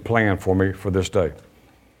done and planned for me for this day.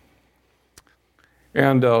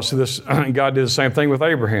 And God did the same thing with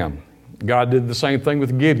Abraham. God did the same thing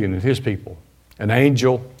with Gideon and his people. An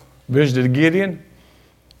angel visited Gideon,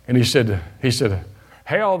 and he said,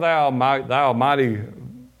 "Hail thou mighty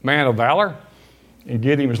man of valor." And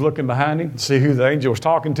Gideon was looking behind him to see who the angel was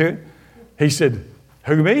talking to. He said,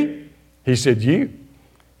 "Who, me?" He said, "You."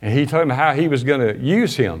 And he told him how he was going to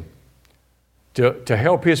use him to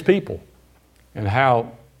help his people, and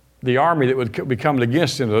how the army that would be coming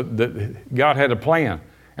against him, that God had a plan,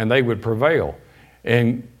 and they would prevail.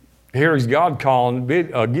 And here is God calling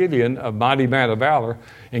Gideon a mighty man of valor,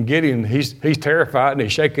 and Gideon, he's terrified and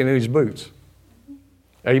he's shaking in his boots.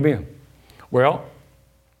 Amen. Well,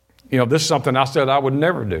 this is something I said I would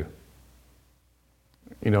never do.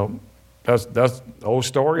 That's the old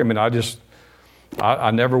story. I mean,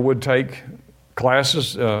 I never would take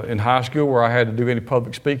classes in high school where I had to do any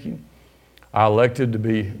public speaking. I elected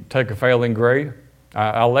to take a failing grade.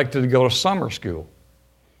 I elected to go to summer school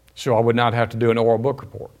so I would not have to do an oral book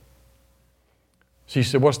report. She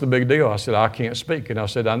said, "What's the big deal?" I said, "I can't speak." And I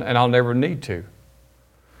said, and I'll never need to,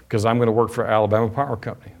 because I'm going to work for Alabama Power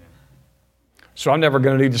Company. So I'm never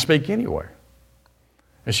going to need to speak anyway.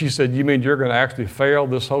 And she said, "You mean you're going to actually fail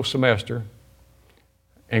this whole semester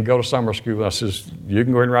and go to summer school?" And I says, "You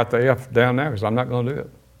can go ahead and write the F down now, because I'm not going to do it."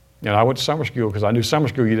 And I went to summer school because I knew summer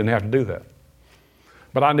school you didn't have to do that.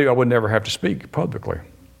 But I knew I would never have to speak publicly.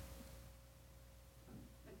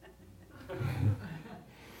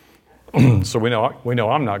 So we know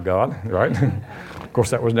I'm not God, right? Of course,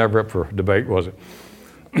 that was never up for debate, was it?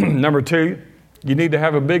 Number 2, you need to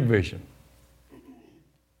have a big vision.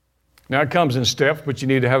 Now, it comes in steps, but you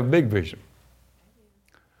need to have a big vision.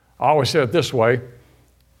 I always say it this way: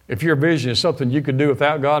 if your vision is something you could do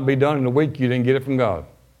without God, be done in a week, you didn't get it from God.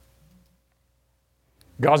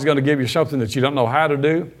 God's going to give you something that you don't know how to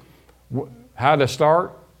do, how to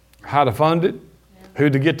start. how to fund it, who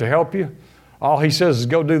to get to help you. All he says is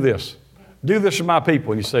go do this. Do this for my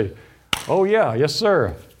people. And you say, oh yeah, yes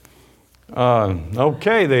sir.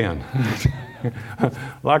 Okay then.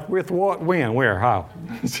 Like with what, when, where, how?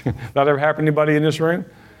 That ever happened to anybody in this room?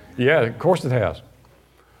 Yeah, of course it has.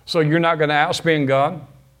 So you're not going to outspend God.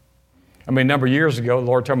 I mean, a number of years ago, the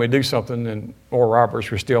Lord told me to do something, and Oral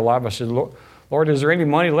Roberts was still alive. I said, Lord, is there any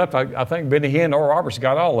money left? I think Benny Hinn and Oral Roberts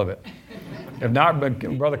got all of it. If not,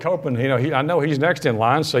 Brother Copeland, I know he's next in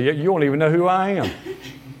line, so you won't even know who I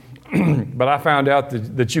am. But I found out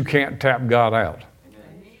that you can't tap God out.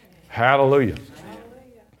 Hallelujah.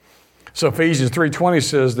 So Ephesians 3:20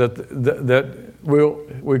 says that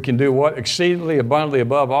we can do what? Exceedingly abundantly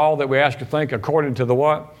above all that we ask or think, according to the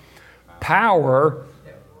what? Power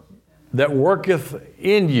that worketh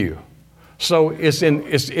in you. So it's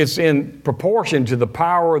in proportion to the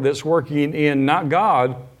power that's working in not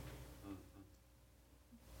God,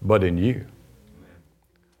 but in you.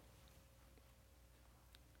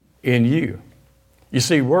 In you. You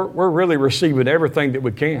see, we're really receiving everything that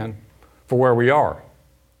we can for where we are.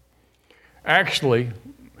 Actually,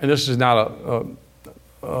 and this is not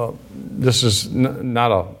the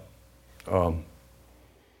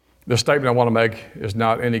statement I want to make is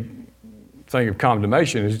not anything of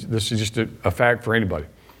condemnation. This is just a fact for anybody.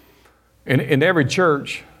 In every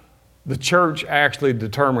church, the church actually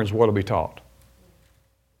determines what will be taught.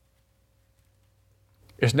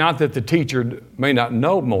 It's not that the teacher may not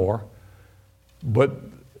know more, but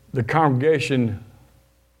the congregation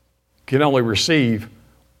can only receive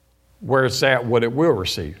where it's at, what it will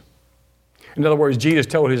receive. In other words, Jesus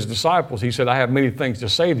told his disciples, he said, I have many things to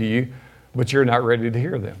say to you, but you're not ready to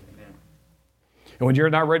hear them. And when you're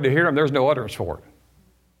not ready to hear them, there's no utterance for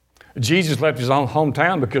it. Jesus left his own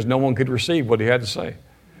hometown because no one could receive what he had to say.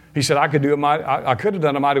 He said, I could have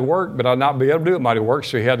done a mighty work, but I'd not be able to do a mighty work,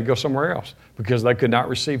 so he had to go somewhere else because they could not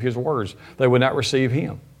receive his words. They would not receive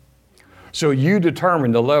him. So you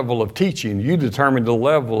determine the level of teaching. You determine the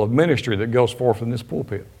level of ministry that goes forth in this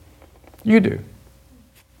pulpit. You do.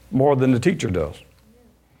 More than the teacher does.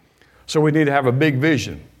 So we need to have a big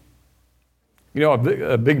vision. You know,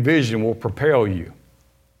 a big vision will propel you.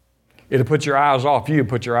 It'll put your eyes off you and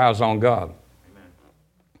put your eyes on God.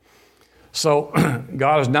 So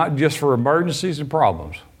God is not just for emergencies and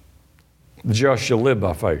problems. The just shall live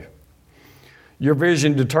by faith. Your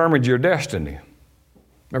vision determines your destiny.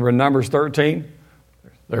 Remember in Numbers 13?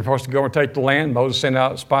 They're supposed to go and take the land. Moses sent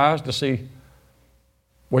out spies to see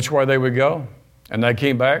which way they would go. And they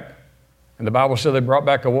came back. And the Bible said they brought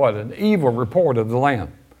back a what? An evil report of the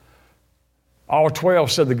land. All 12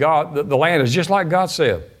 said the land is just like God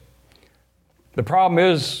said. The problem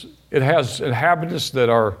is it has inhabitants that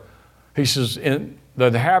are, he says, the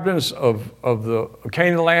inhabitants of the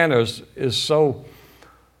Canaan land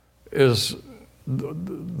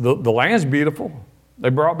the land's beautiful. They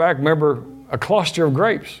brought back, remember, a cluster of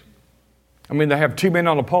grapes. I mean, they have two men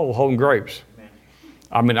on a pole holding grapes.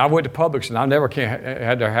 I mean, I went to Publix and I never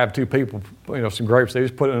had to have two people, some grapes. They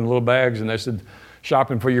just put it in little bags and they said,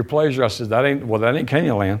 shopping for your pleasure. I said, that ain't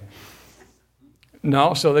Canaan land.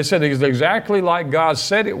 No, so they said it's exactly like God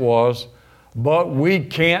said it was, but we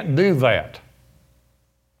can't do that.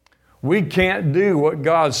 We can't do what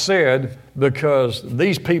God said because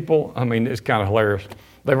these people, I mean, it's kind of hilarious.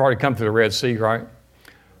 They've already come through the Red Sea, right?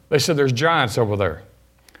 They said there's giants over there.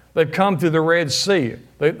 They've come through the Red Sea.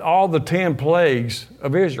 All the 10 plagues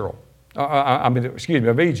of Israel,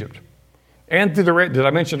 of Egypt. And through did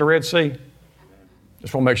I mention the Red Sea?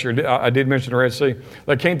 Just want to make sure I did mention the Red Sea.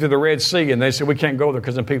 They came through the Red Sea and they said, we can't go there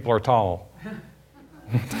because then people are tall.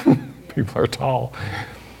 People are tall.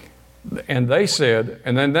 And they said,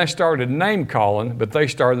 and then they started name calling, but they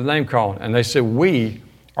started the name calling. And they said, we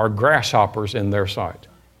are grasshoppers in their sight.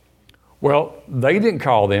 Well, they didn't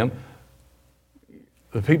call them.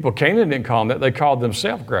 The people of Canaan didn't call them that. They called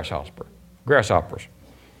themselves grasshoppers.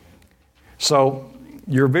 So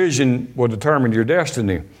your vision will determine your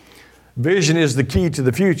destiny. Vision is the key to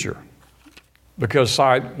the future because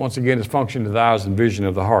sight, once again, is function of the eyes and vision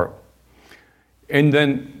of the heart. And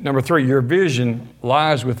then, number 3, your vision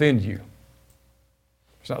lies within you.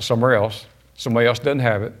 It's not somewhere else. Somebody else doesn't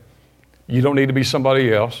have it. You don't need to be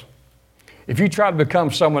somebody else. If you try to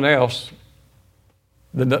become someone else,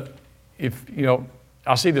 then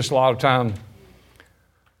I see this a lot of time,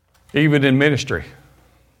 even in ministry,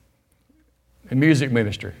 in music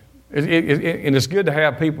ministry. And it's good to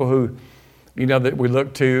have people who, that we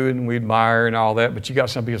look to and we admire and all that, but you got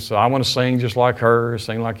some people say, I want to sing just like her, or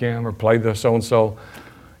sing like him, or play the so-and-so,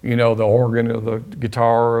 the organ or the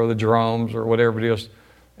guitar or the drums or whatever it is.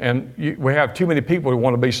 And we have too many people who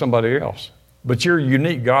want to be somebody else. But you're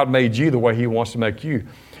unique. God made you the way He wants to make you.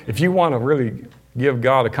 If you want to really give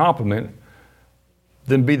God a compliment,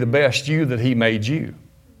 then be the best you that He made you.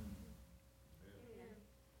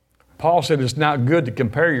 Paul said it's not good to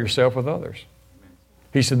compare yourself with others.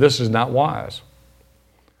 He said this is not wise.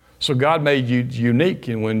 So God made you unique,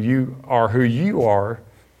 and when you are who you are,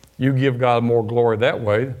 you give God more glory that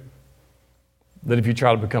way than if you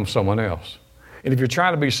try to become someone else. And if you're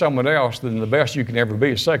trying to be someone else, then the best you can ever be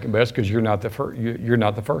is second best, because you're not the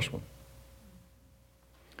first one.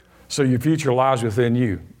 So your future lies within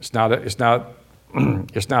you. It's not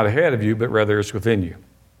ahead of you, but rather it's within you.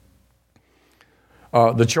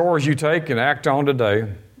 The chores you take and act on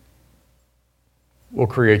today will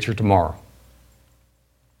create your tomorrow.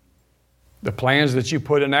 The plans that you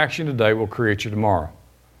put in action today will create your tomorrow.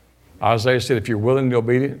 Isaiah said, if you're willing and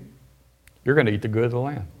obedient, you're going to eat the good of the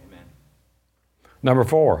land. Amen. Number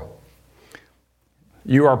 4,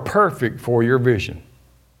 you are perfect for your vision.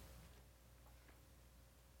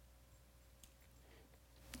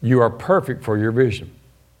 You are perfect for your vision.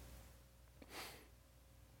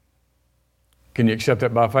 Can you accept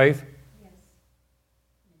that by faith? Yes.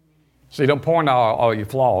 See, don't point out all your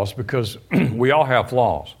flaws, because we all have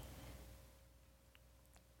flaws.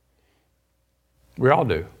 We all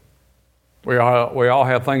do. We all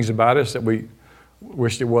have things about us that we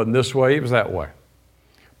wished it wasn't this way, it was that way.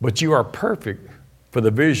 But you are perfect for the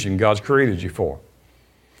vision God's created you for.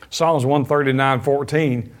 Psalms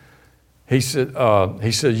 139:14, he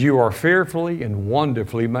said, you are fearfully and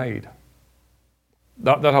wonderfully made.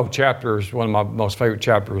 That whole chapter is one of my most favorite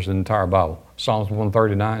chapters in the entire Bible. Psalms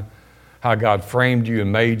 139, how God framed you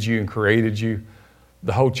and made you and created you.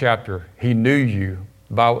 The whole chapter, He knew you.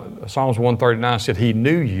 Psalms 139 said He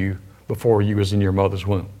knew you before you was in your mother's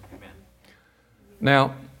womb. Amen.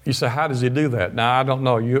 Now, you say, how does He do that? Now, I don't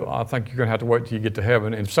know. I think you're going to have to wait till you get to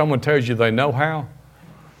heaven. And if someone tells you they know how,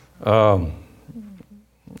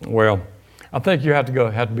 well, I think you have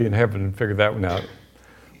to be in heaven and figure that one out.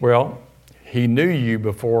 Well, He knew you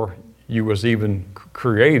before you was even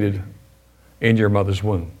created in your mother's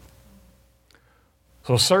womb.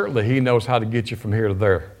 So certainly He knows how to get you from here to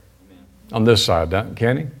there. Amen. On this side,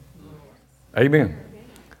 can He? Amen.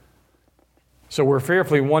 So we're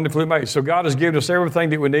fearfully and wonderfully made. So God has given us everything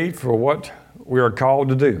that we need for what we are called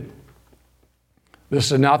to do.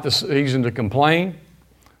 This is not the season to complain.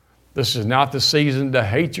 This is not the season to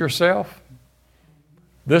hate yourself.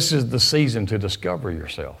 This is the season to discover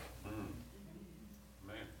yourself.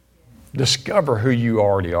 Discover who you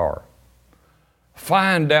already are.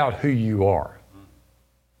 Find out who you are.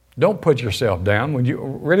 Don't put yourself down. When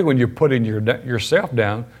you're putting yourself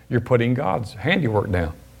down, you're putting God's handiwork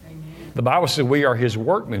down. Amen. The Bible says we are His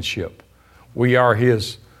workmanship. We are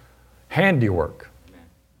His handiwork. Amen.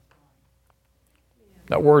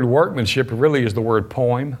 That word workmanship really is the word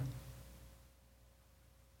poem.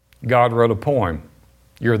 God wrote a poem.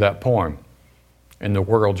 You're that poem. And the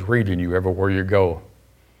world's reading you everywhere you go.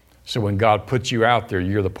 So when God puts you out there,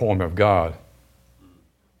 you're the poem of God.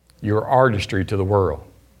 You're artistry to the world.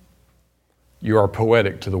 You are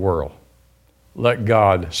poetic to the world. Let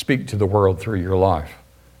God speak to the world through your life.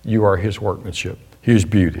 You are His workmanship, His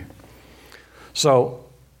beauty. So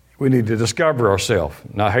we need to discover ourselves,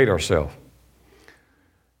 not hate ourselves.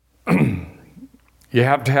 You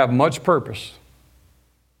have to have much purpose.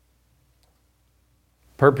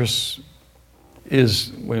 Purpose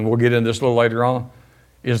is, when we'll get into this a little later on,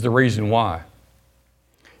 is the reason why.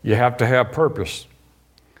 You have to have purpose.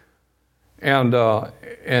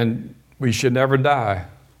 And we should never die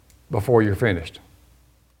before you're finished.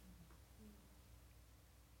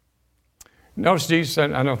 Notice Jesus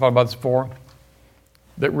said, I never thought about this before,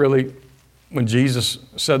 that really, when Jesus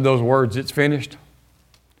said those words, it's finished,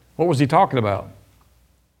 what was He talking about?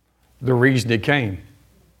 The reason He came.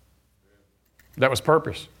 That was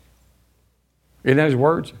purpose. Isn't that His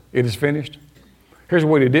words? It is finished. Here's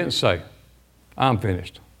what He didn't say. I'm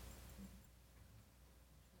finished.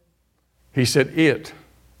 He said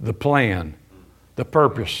the plan, the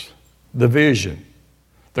purpose, the vision,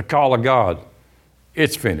 the call of God,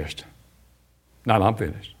 it's finished. Not I'm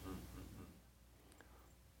finished.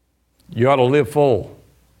 You ought to live full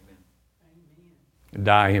and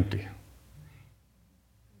die empty.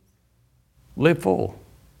 Live full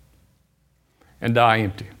and die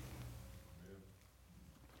empty.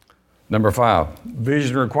 Number 5,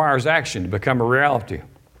 vision requires action to become a reality.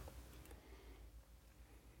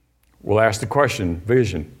 We'll ask the question,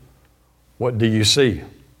 vision, what do you see?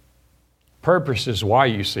 Purpose is why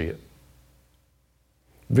you see it.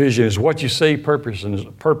 Vision is what you see, purpose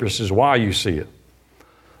is why you see it.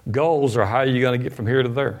 Goals are how you're going to get from here to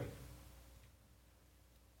there.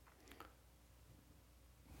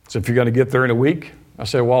 So if you're going to get there in a week, I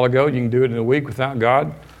said a while ago, you can do it in a week without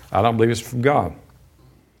God. I don't believe it's from God.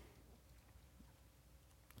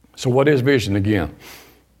 So what is vision again?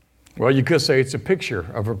 Well, you could say it's a picture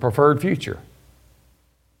of a preferred future.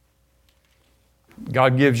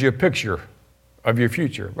 God gives you a picture of your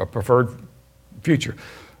future, a preferred future.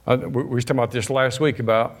 We were talking about this last week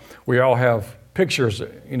about we all have pictures,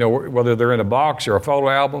 whether they're in a box or a photo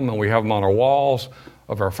album, and we have them on our walls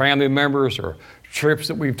of our family members or trips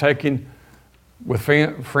that we've taken with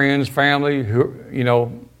friends, family,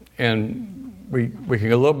 and we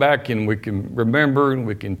can look back and we can remember and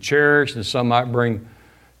we can cherish, and some might bring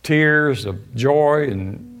tears of joy,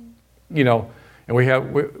 and we kind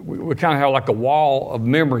of have like a wall of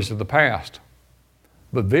memories of the past.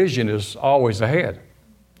 But vision is always ahead.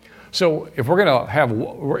 So if we're going to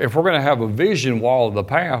have a vision wall of the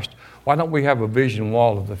past, why don't we have a vision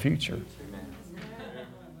wall of the future?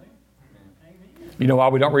 You know why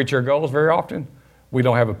we don't reach our goals very often? We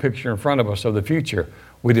don't have a picture in front of us of the future.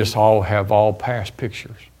 We just have all past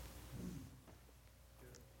pictures.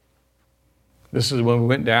 This is when we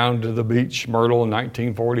went down to the beach, Myrtle, in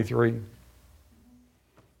 1943.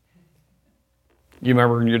 You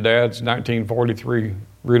remember your dad's 1943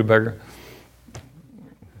 rutabaga?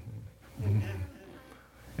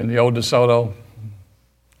 In the old DeSoto,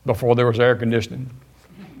 before there was air conditioning.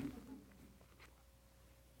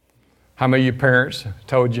 How many of your parents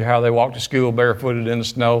told you how they walked to school barefooted in the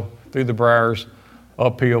snow, through the briars,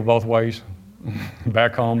 uphill both ways,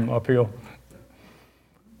 back home uphill?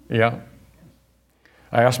 Yeah.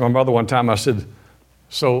 I asked my mother one time, I said,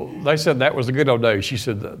 so they said that was the good old days. She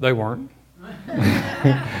said, they weren't.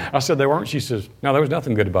 I said, they weren't? She says, no, there was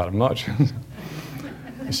nothing good about them much.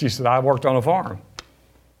 She said, I worked on a farm.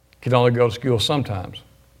 Could only go to school sometimes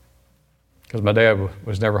because my dad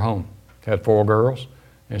was never home. Had 4 girls,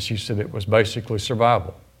 and she said it was basically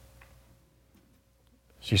survival.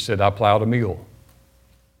 She said, I plowed a mule.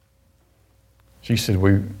 She said,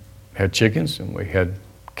 we had chickens, and we had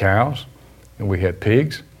cows, and we had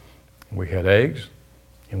pigs, and we had eggs,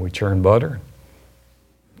 and we churned butter.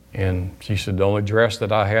 And she said, the only dress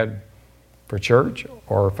that I had for church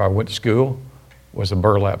or if I went to school was a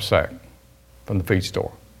burlap sack from the feed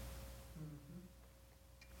store.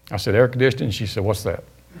 I said, air conditioning? She said, what's that?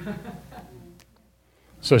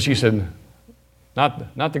 So she said,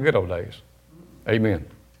 not the good old days. Amen.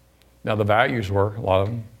 Now the values were, a lot of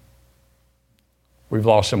them. We've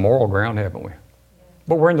lost some moral ground, haven't we?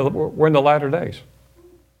 But we're in the latter days.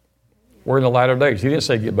 We're in the latter days. He didn't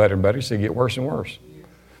say get better and better. He said get worse and worse.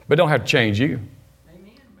 But don't have to change you.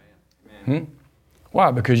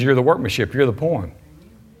 Why? Because you're the workmanship. You're the poem.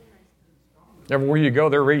 Everywhere you go,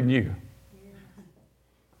 they're reading you.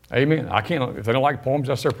 Amen. If they don't like poems,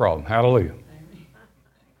 that's their problem. Hallelujah.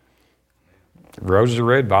 Roses are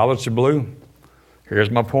red, violets are blue. Here's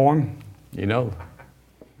my poem. Let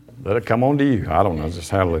it come on to you. I don't know, just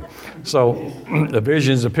hallelujah. So the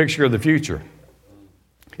vision is a picture of the future.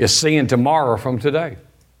 It's seeing tomorrow from today.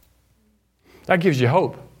 That gives you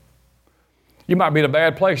hope. You might be in a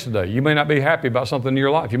bad place today. You may not be happy about something in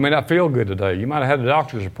your life. You may not feel good today. You might have had a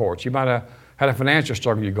doctor's report. You might have had a financial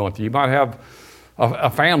struggle you're going through. You might have a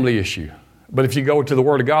family issue. But if you go to the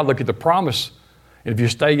Word of God, look at the promise, and if you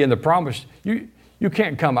stay in the promise, you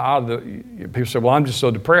can't come out of the... People say, well, I'm just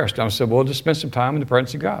so depressed. I said, well, just spend some time in the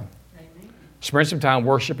presence of God. Amen. Spend some time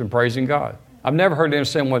worshiping and praising God. I've never heard anyone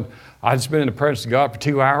say, well, I just been in the presence of God for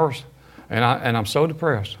 2 hours, and I'm so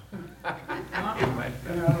depressed.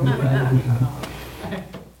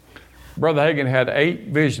 Brother Hagin had 8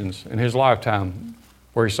 visions in his lifetime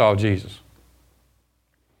where he saw Jesus.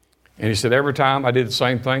 And he said, every time I did the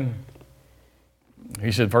same thing.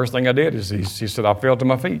 He said, first thing I did is he said, I fell to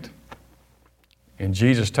my feet. And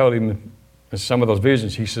Jesus told him in some of those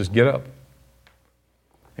visions, he says, get up.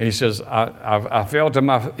 And he says, I fell to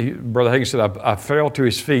Brother Hagin said, I fell to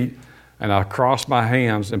his feet, and I crossed my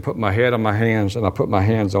hands and put my head on my hands, and I put my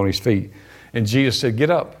hands on his feet. And Jesus said, get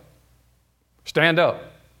up. Stand up.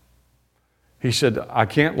 He said, I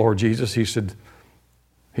can't, Lord Jesus. He said,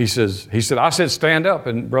 I said, stand up.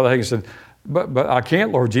 And Brother Hagin said, but I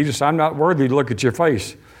can't, Lord Jesus. I'm not worthy to look at your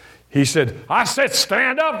face. He said, I said,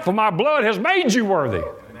 stand up, for my blood has made you worthy.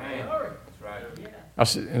 Amen. That's right. I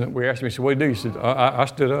said, and we asked him, he said, what did you do? He said, I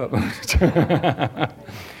stood up.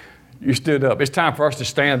 You stood up. It's time for us to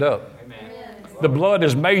stand up. Amen. The blood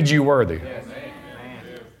has made you worthy. Yes.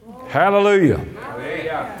 Hallelujah.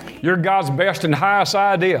 Hallelujah. You're God's best and highest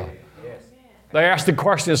idea. Yes. They asked the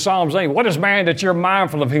question in Psalms 8, what is man that you're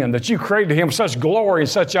mindful of him, that you created him such glory and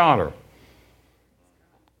such honor?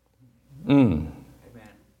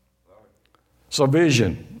 So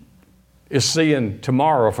vision is seeing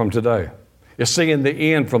tomorrow from today. It's seeing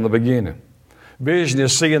the end from the beginning. Vision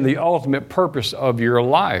is seeing the ultimate purpose of your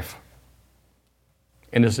life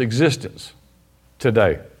and its existence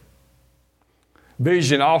today.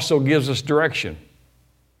 Vision also gives us direction.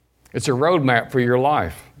 It's a roadmap for your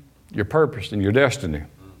life, your purpose, and your destiny.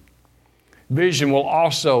 Vision will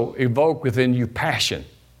also evoke within you passion,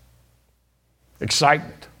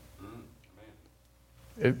 excitement.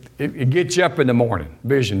 It gets you up in the morning.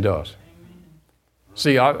 Vision does.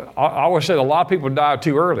 See, I always said a lot of people die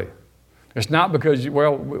too early. It's not because,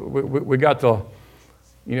 well, we got the,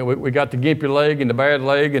 we got the gimpy leg and the bad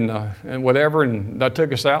leg and whatever, and that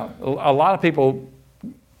took us out. A lot of people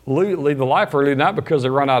leave the life early, not because they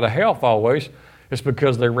run out of health always. It's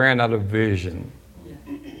because they ran out of vision.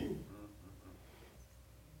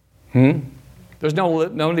 There's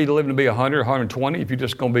no need to live to be 100, 120 if you're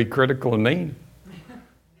just going to be critical and mean.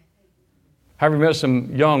 Have you met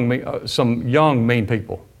some young, mean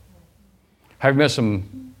people? Have you met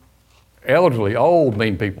some elderly, old,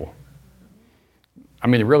 mean people? I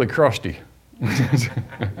mean, they're really crusty. As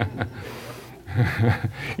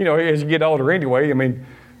you get older anyway, I mean,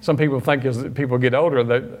 some people think as people get older,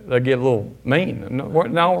 they get a little mean. No,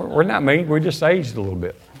 we're not mean. We just aged a little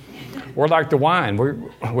bit. We're like the wine.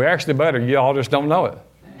 We're actually better. You all just don't know it.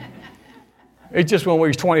 It's just when we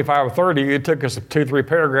was 25 or 30, it took us 2-3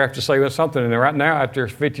 paragraphs to say something. And right now, after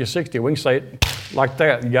 50 or 60, we can say it like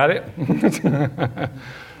that. You got it?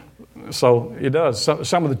 So it does.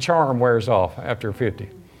 Some of the charm wears off after 50.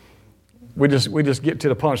 We just get to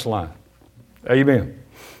the punchline. Amen.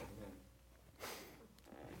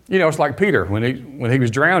 It's like Peter when he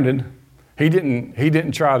was drowning. He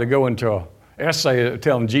didn't try to go into an essay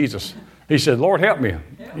telling Jesus. He said, "Lord, help me."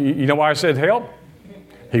 You know why I said help?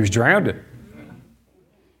 He was drowning.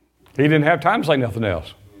 He didn't have time to say nothing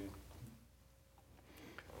else.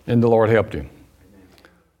 And the Lord helped him.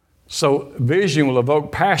 So vision will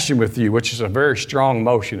evoke passion with you, which is a very strong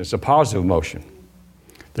emotion. It's a positive emotion.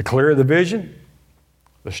 The clearer the vision,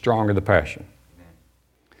 the stronger the passion.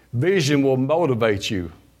 Vision will motivate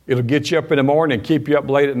you. It'll get you up in the morning and keep you up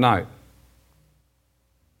late at night.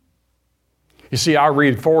 You see, I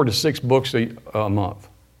read 4 to 6 books a month.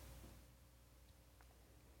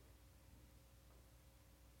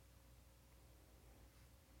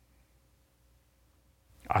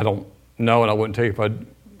 I don't know, and I wouldn't tell you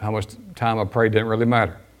how much time I prayed. Didn't really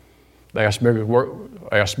matter. They asked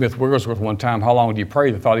Smith Wigglesworth one time, "How long do you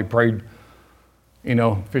pray?" They thought he prayed,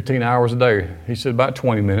 15 hours a day. He said, "About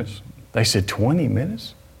 20 minutes." They said, 20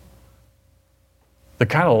 minutes? The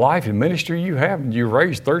kind of life and ministry you have, and you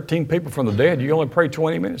raised 13 people from the dead, you only pray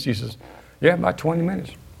 20 minutes? He says, "Yeah, about 20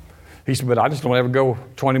 minutes." He said, "But I just don't ever go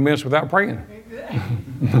 20 minutes without praying."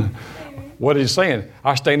 What is he saying?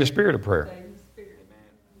 I stay in the spirit of prayer.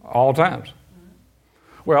 All times.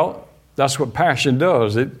 Well, that's what passion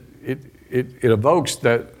does. It evokes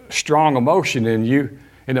that strong emotion in you,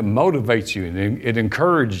 and it motivates you, and it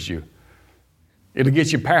encourages you. It'll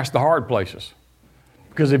get you past the hard places.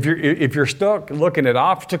 Because if you're stuck looking at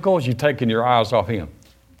obstacles, you're taking your eyes off Him.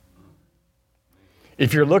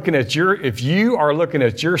 If you are looking at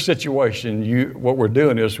your situation, what we're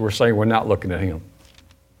doing is we're saying we're not looking at Him,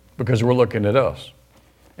 because we're looking at us.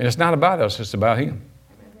 And it's not about us, it's about Him.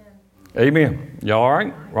 Amen. Y'all all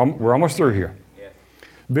right? We're almost through here. Yes.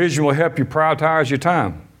 Vision will help you prioritize your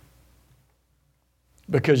time,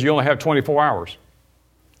 because you only have 24 hours,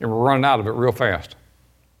 and we're running out of it real fast.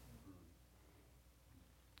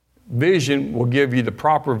 Vision will give you the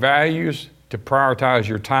proper values to prioritize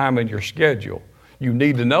your time and your schedule. You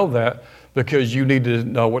need to know that, because you need to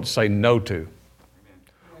know what to say no to.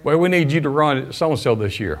 Well, we need you to run so-and-so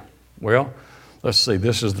this year. Well, let's see.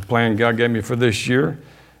 This is the plan God gave me for this year.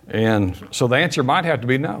 And so the answer might have to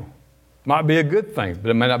be no. Might be a good thing, but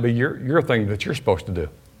it may not be your thing that you're supposed to do.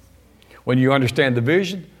 When you understand the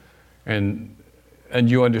vision and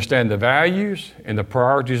you understand the values and the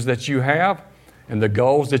priorities that you have and the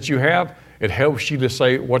goals that you have, it helps you to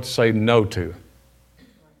say what to say no to.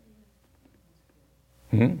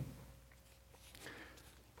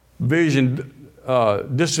 Vision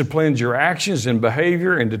disciplines your actions and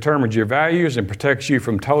behavior and determines your values and protects you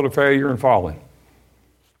from total failure and falling.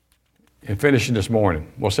 And finishing this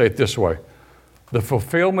morning, we'll say it this way. The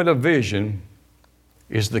fulfillment of vision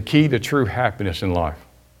is the key to true happiness in life.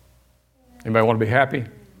 Anybody want to be happy?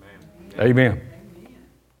 Amen.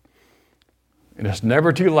 And it's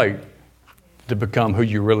never too late to become who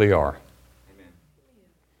you really are.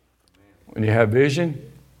 When you have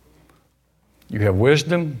vision, you have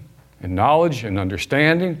wisdom and knowledge and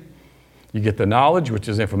understanding. You get the knowledge, which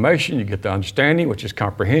is information. You get the understanding, which is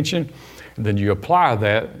comprehension. And then you apply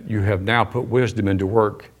that. You have now put wisdom into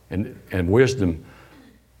work, and wisdom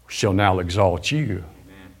shall now exalt you,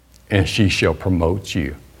 and she shall promote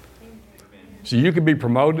you. So you can be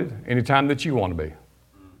promoted anytime that you want to be.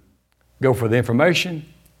 Go for the information,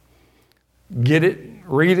 get it,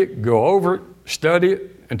 read it, go over it, study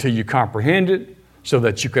it until you comprehend it so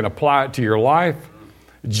that you can apply it to your life.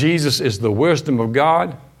 Jesus is the wisdom of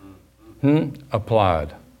God.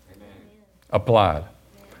 Applied. Applied.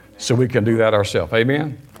 So we can do that ourselves.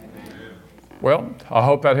 Amen? Well, I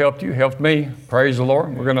hope that helped you, helped me. Praise the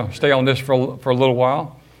Lord. We're going to stay on this for a little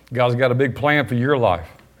while. God's got a big plan for your life.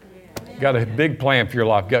 Got a big plan for your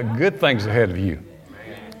life. Got good things ahead of you.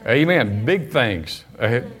 Amen. Big things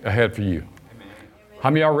ahead for you.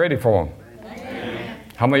 How many of y'all ready for them?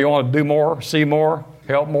 How many of you want to do more, see more,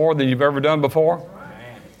 help more than you've ever done before?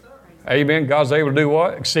 Amen. God's able to do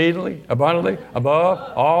what? Exceedingly, abundantly,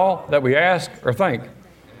 above all that we ask or think.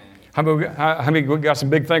 How many we got some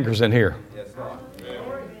big thinkers in here?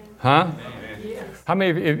 Huh? How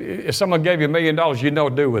many, if someone gave you $1 million, you'd know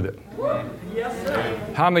what to do with it?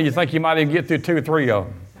 How many of you think you might even get through 2 or 3 of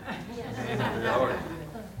them?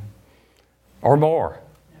 Or more.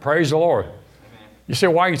 Praise the Lord. You say,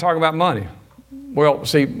 why are you talking about money? Well,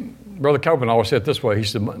 see, Brother Copeland always said it this way. He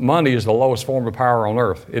said, money is the lowest form of power on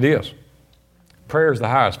earth. It is. Prayer is the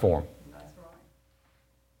highest form.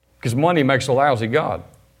 Because money makes a lousy God.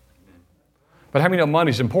 But how many know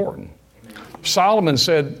money's important? Solomon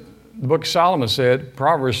said, the book of Solomon said,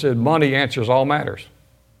 Proverbs said, money answers all matters.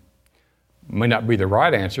 It may not be the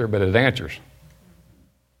right answer, but it answers.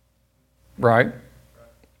 Right?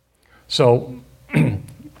 So, I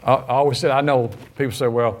always said, I know people say,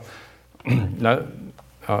 well, no,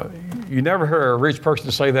 you never hear a rich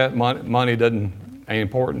person say that money ain't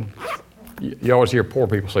important. You always hear poor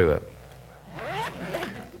people say that.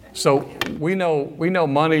 So we know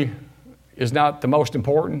money is not the most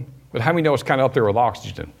important, but how many know it's kind of up there with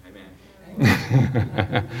oxygen?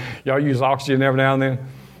 Y'all use oxygen every now and then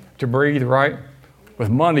to breathe, right? With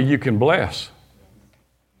money, you can bless.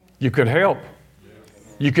 You could help.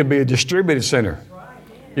 You could be a distributed center.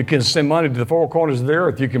 You can send money to the 4 corners of the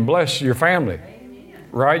earth. You can bless your family,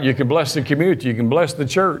 right? You can bless the community. You can bless the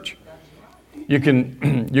church. You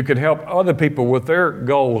can help other people with their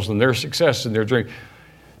goals and their success and their dreams.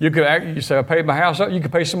 You say, I paid my house off. You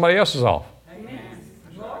could pay somebody else's off.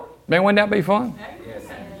 Man, wouldn't that be fun?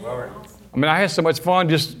 I mean, I had so much fun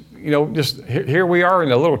just here we are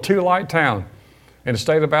in a little 2-light town in the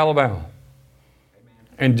state of Alabama.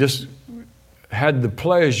 And just had the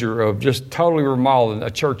pleasure of just totally remodeling a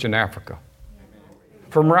church in Africa.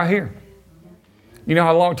 From right here. You know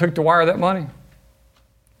how long it took to wire that money?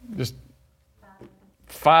 Just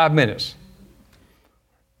 5 minutes.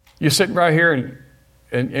 You're sitting right here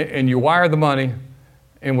and you wire the money,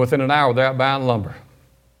 and within an hour they're out buying lumber.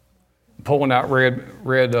 Pulling out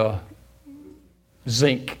red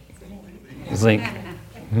zinc. Zinc.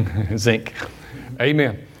 Zinc.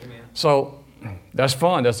 Amen. So that's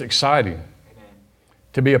fun. That's exciting.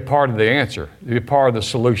 To be a part of the answer, to be a part of the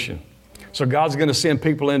solution. So God's going to send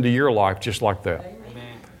people into your life just like that.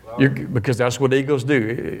 Because that's what eagles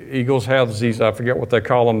do. Eagles have these, I forget what they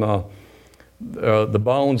call them, the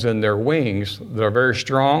bones in their wings that are very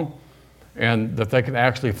strong and that they can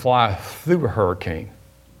actually fly through a hurricane.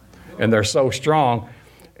 And they're so strong.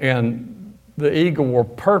 And the eagle will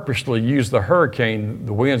purposely use the hurricane,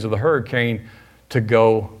 the winds of the hurricane, to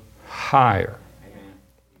go higher.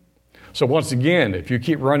 So once again, if you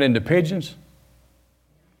keep running into pigeons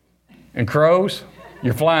and crows,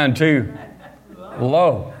 you're flying too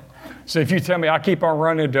low. So if you tell me I keep on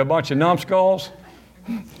running into a bunch of numbskulls,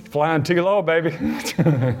 flying too low, baby.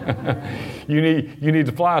 You need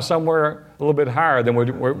to fly somewhere a little bit higher than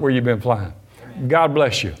where you've been flying. God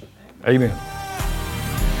bless you. Amen.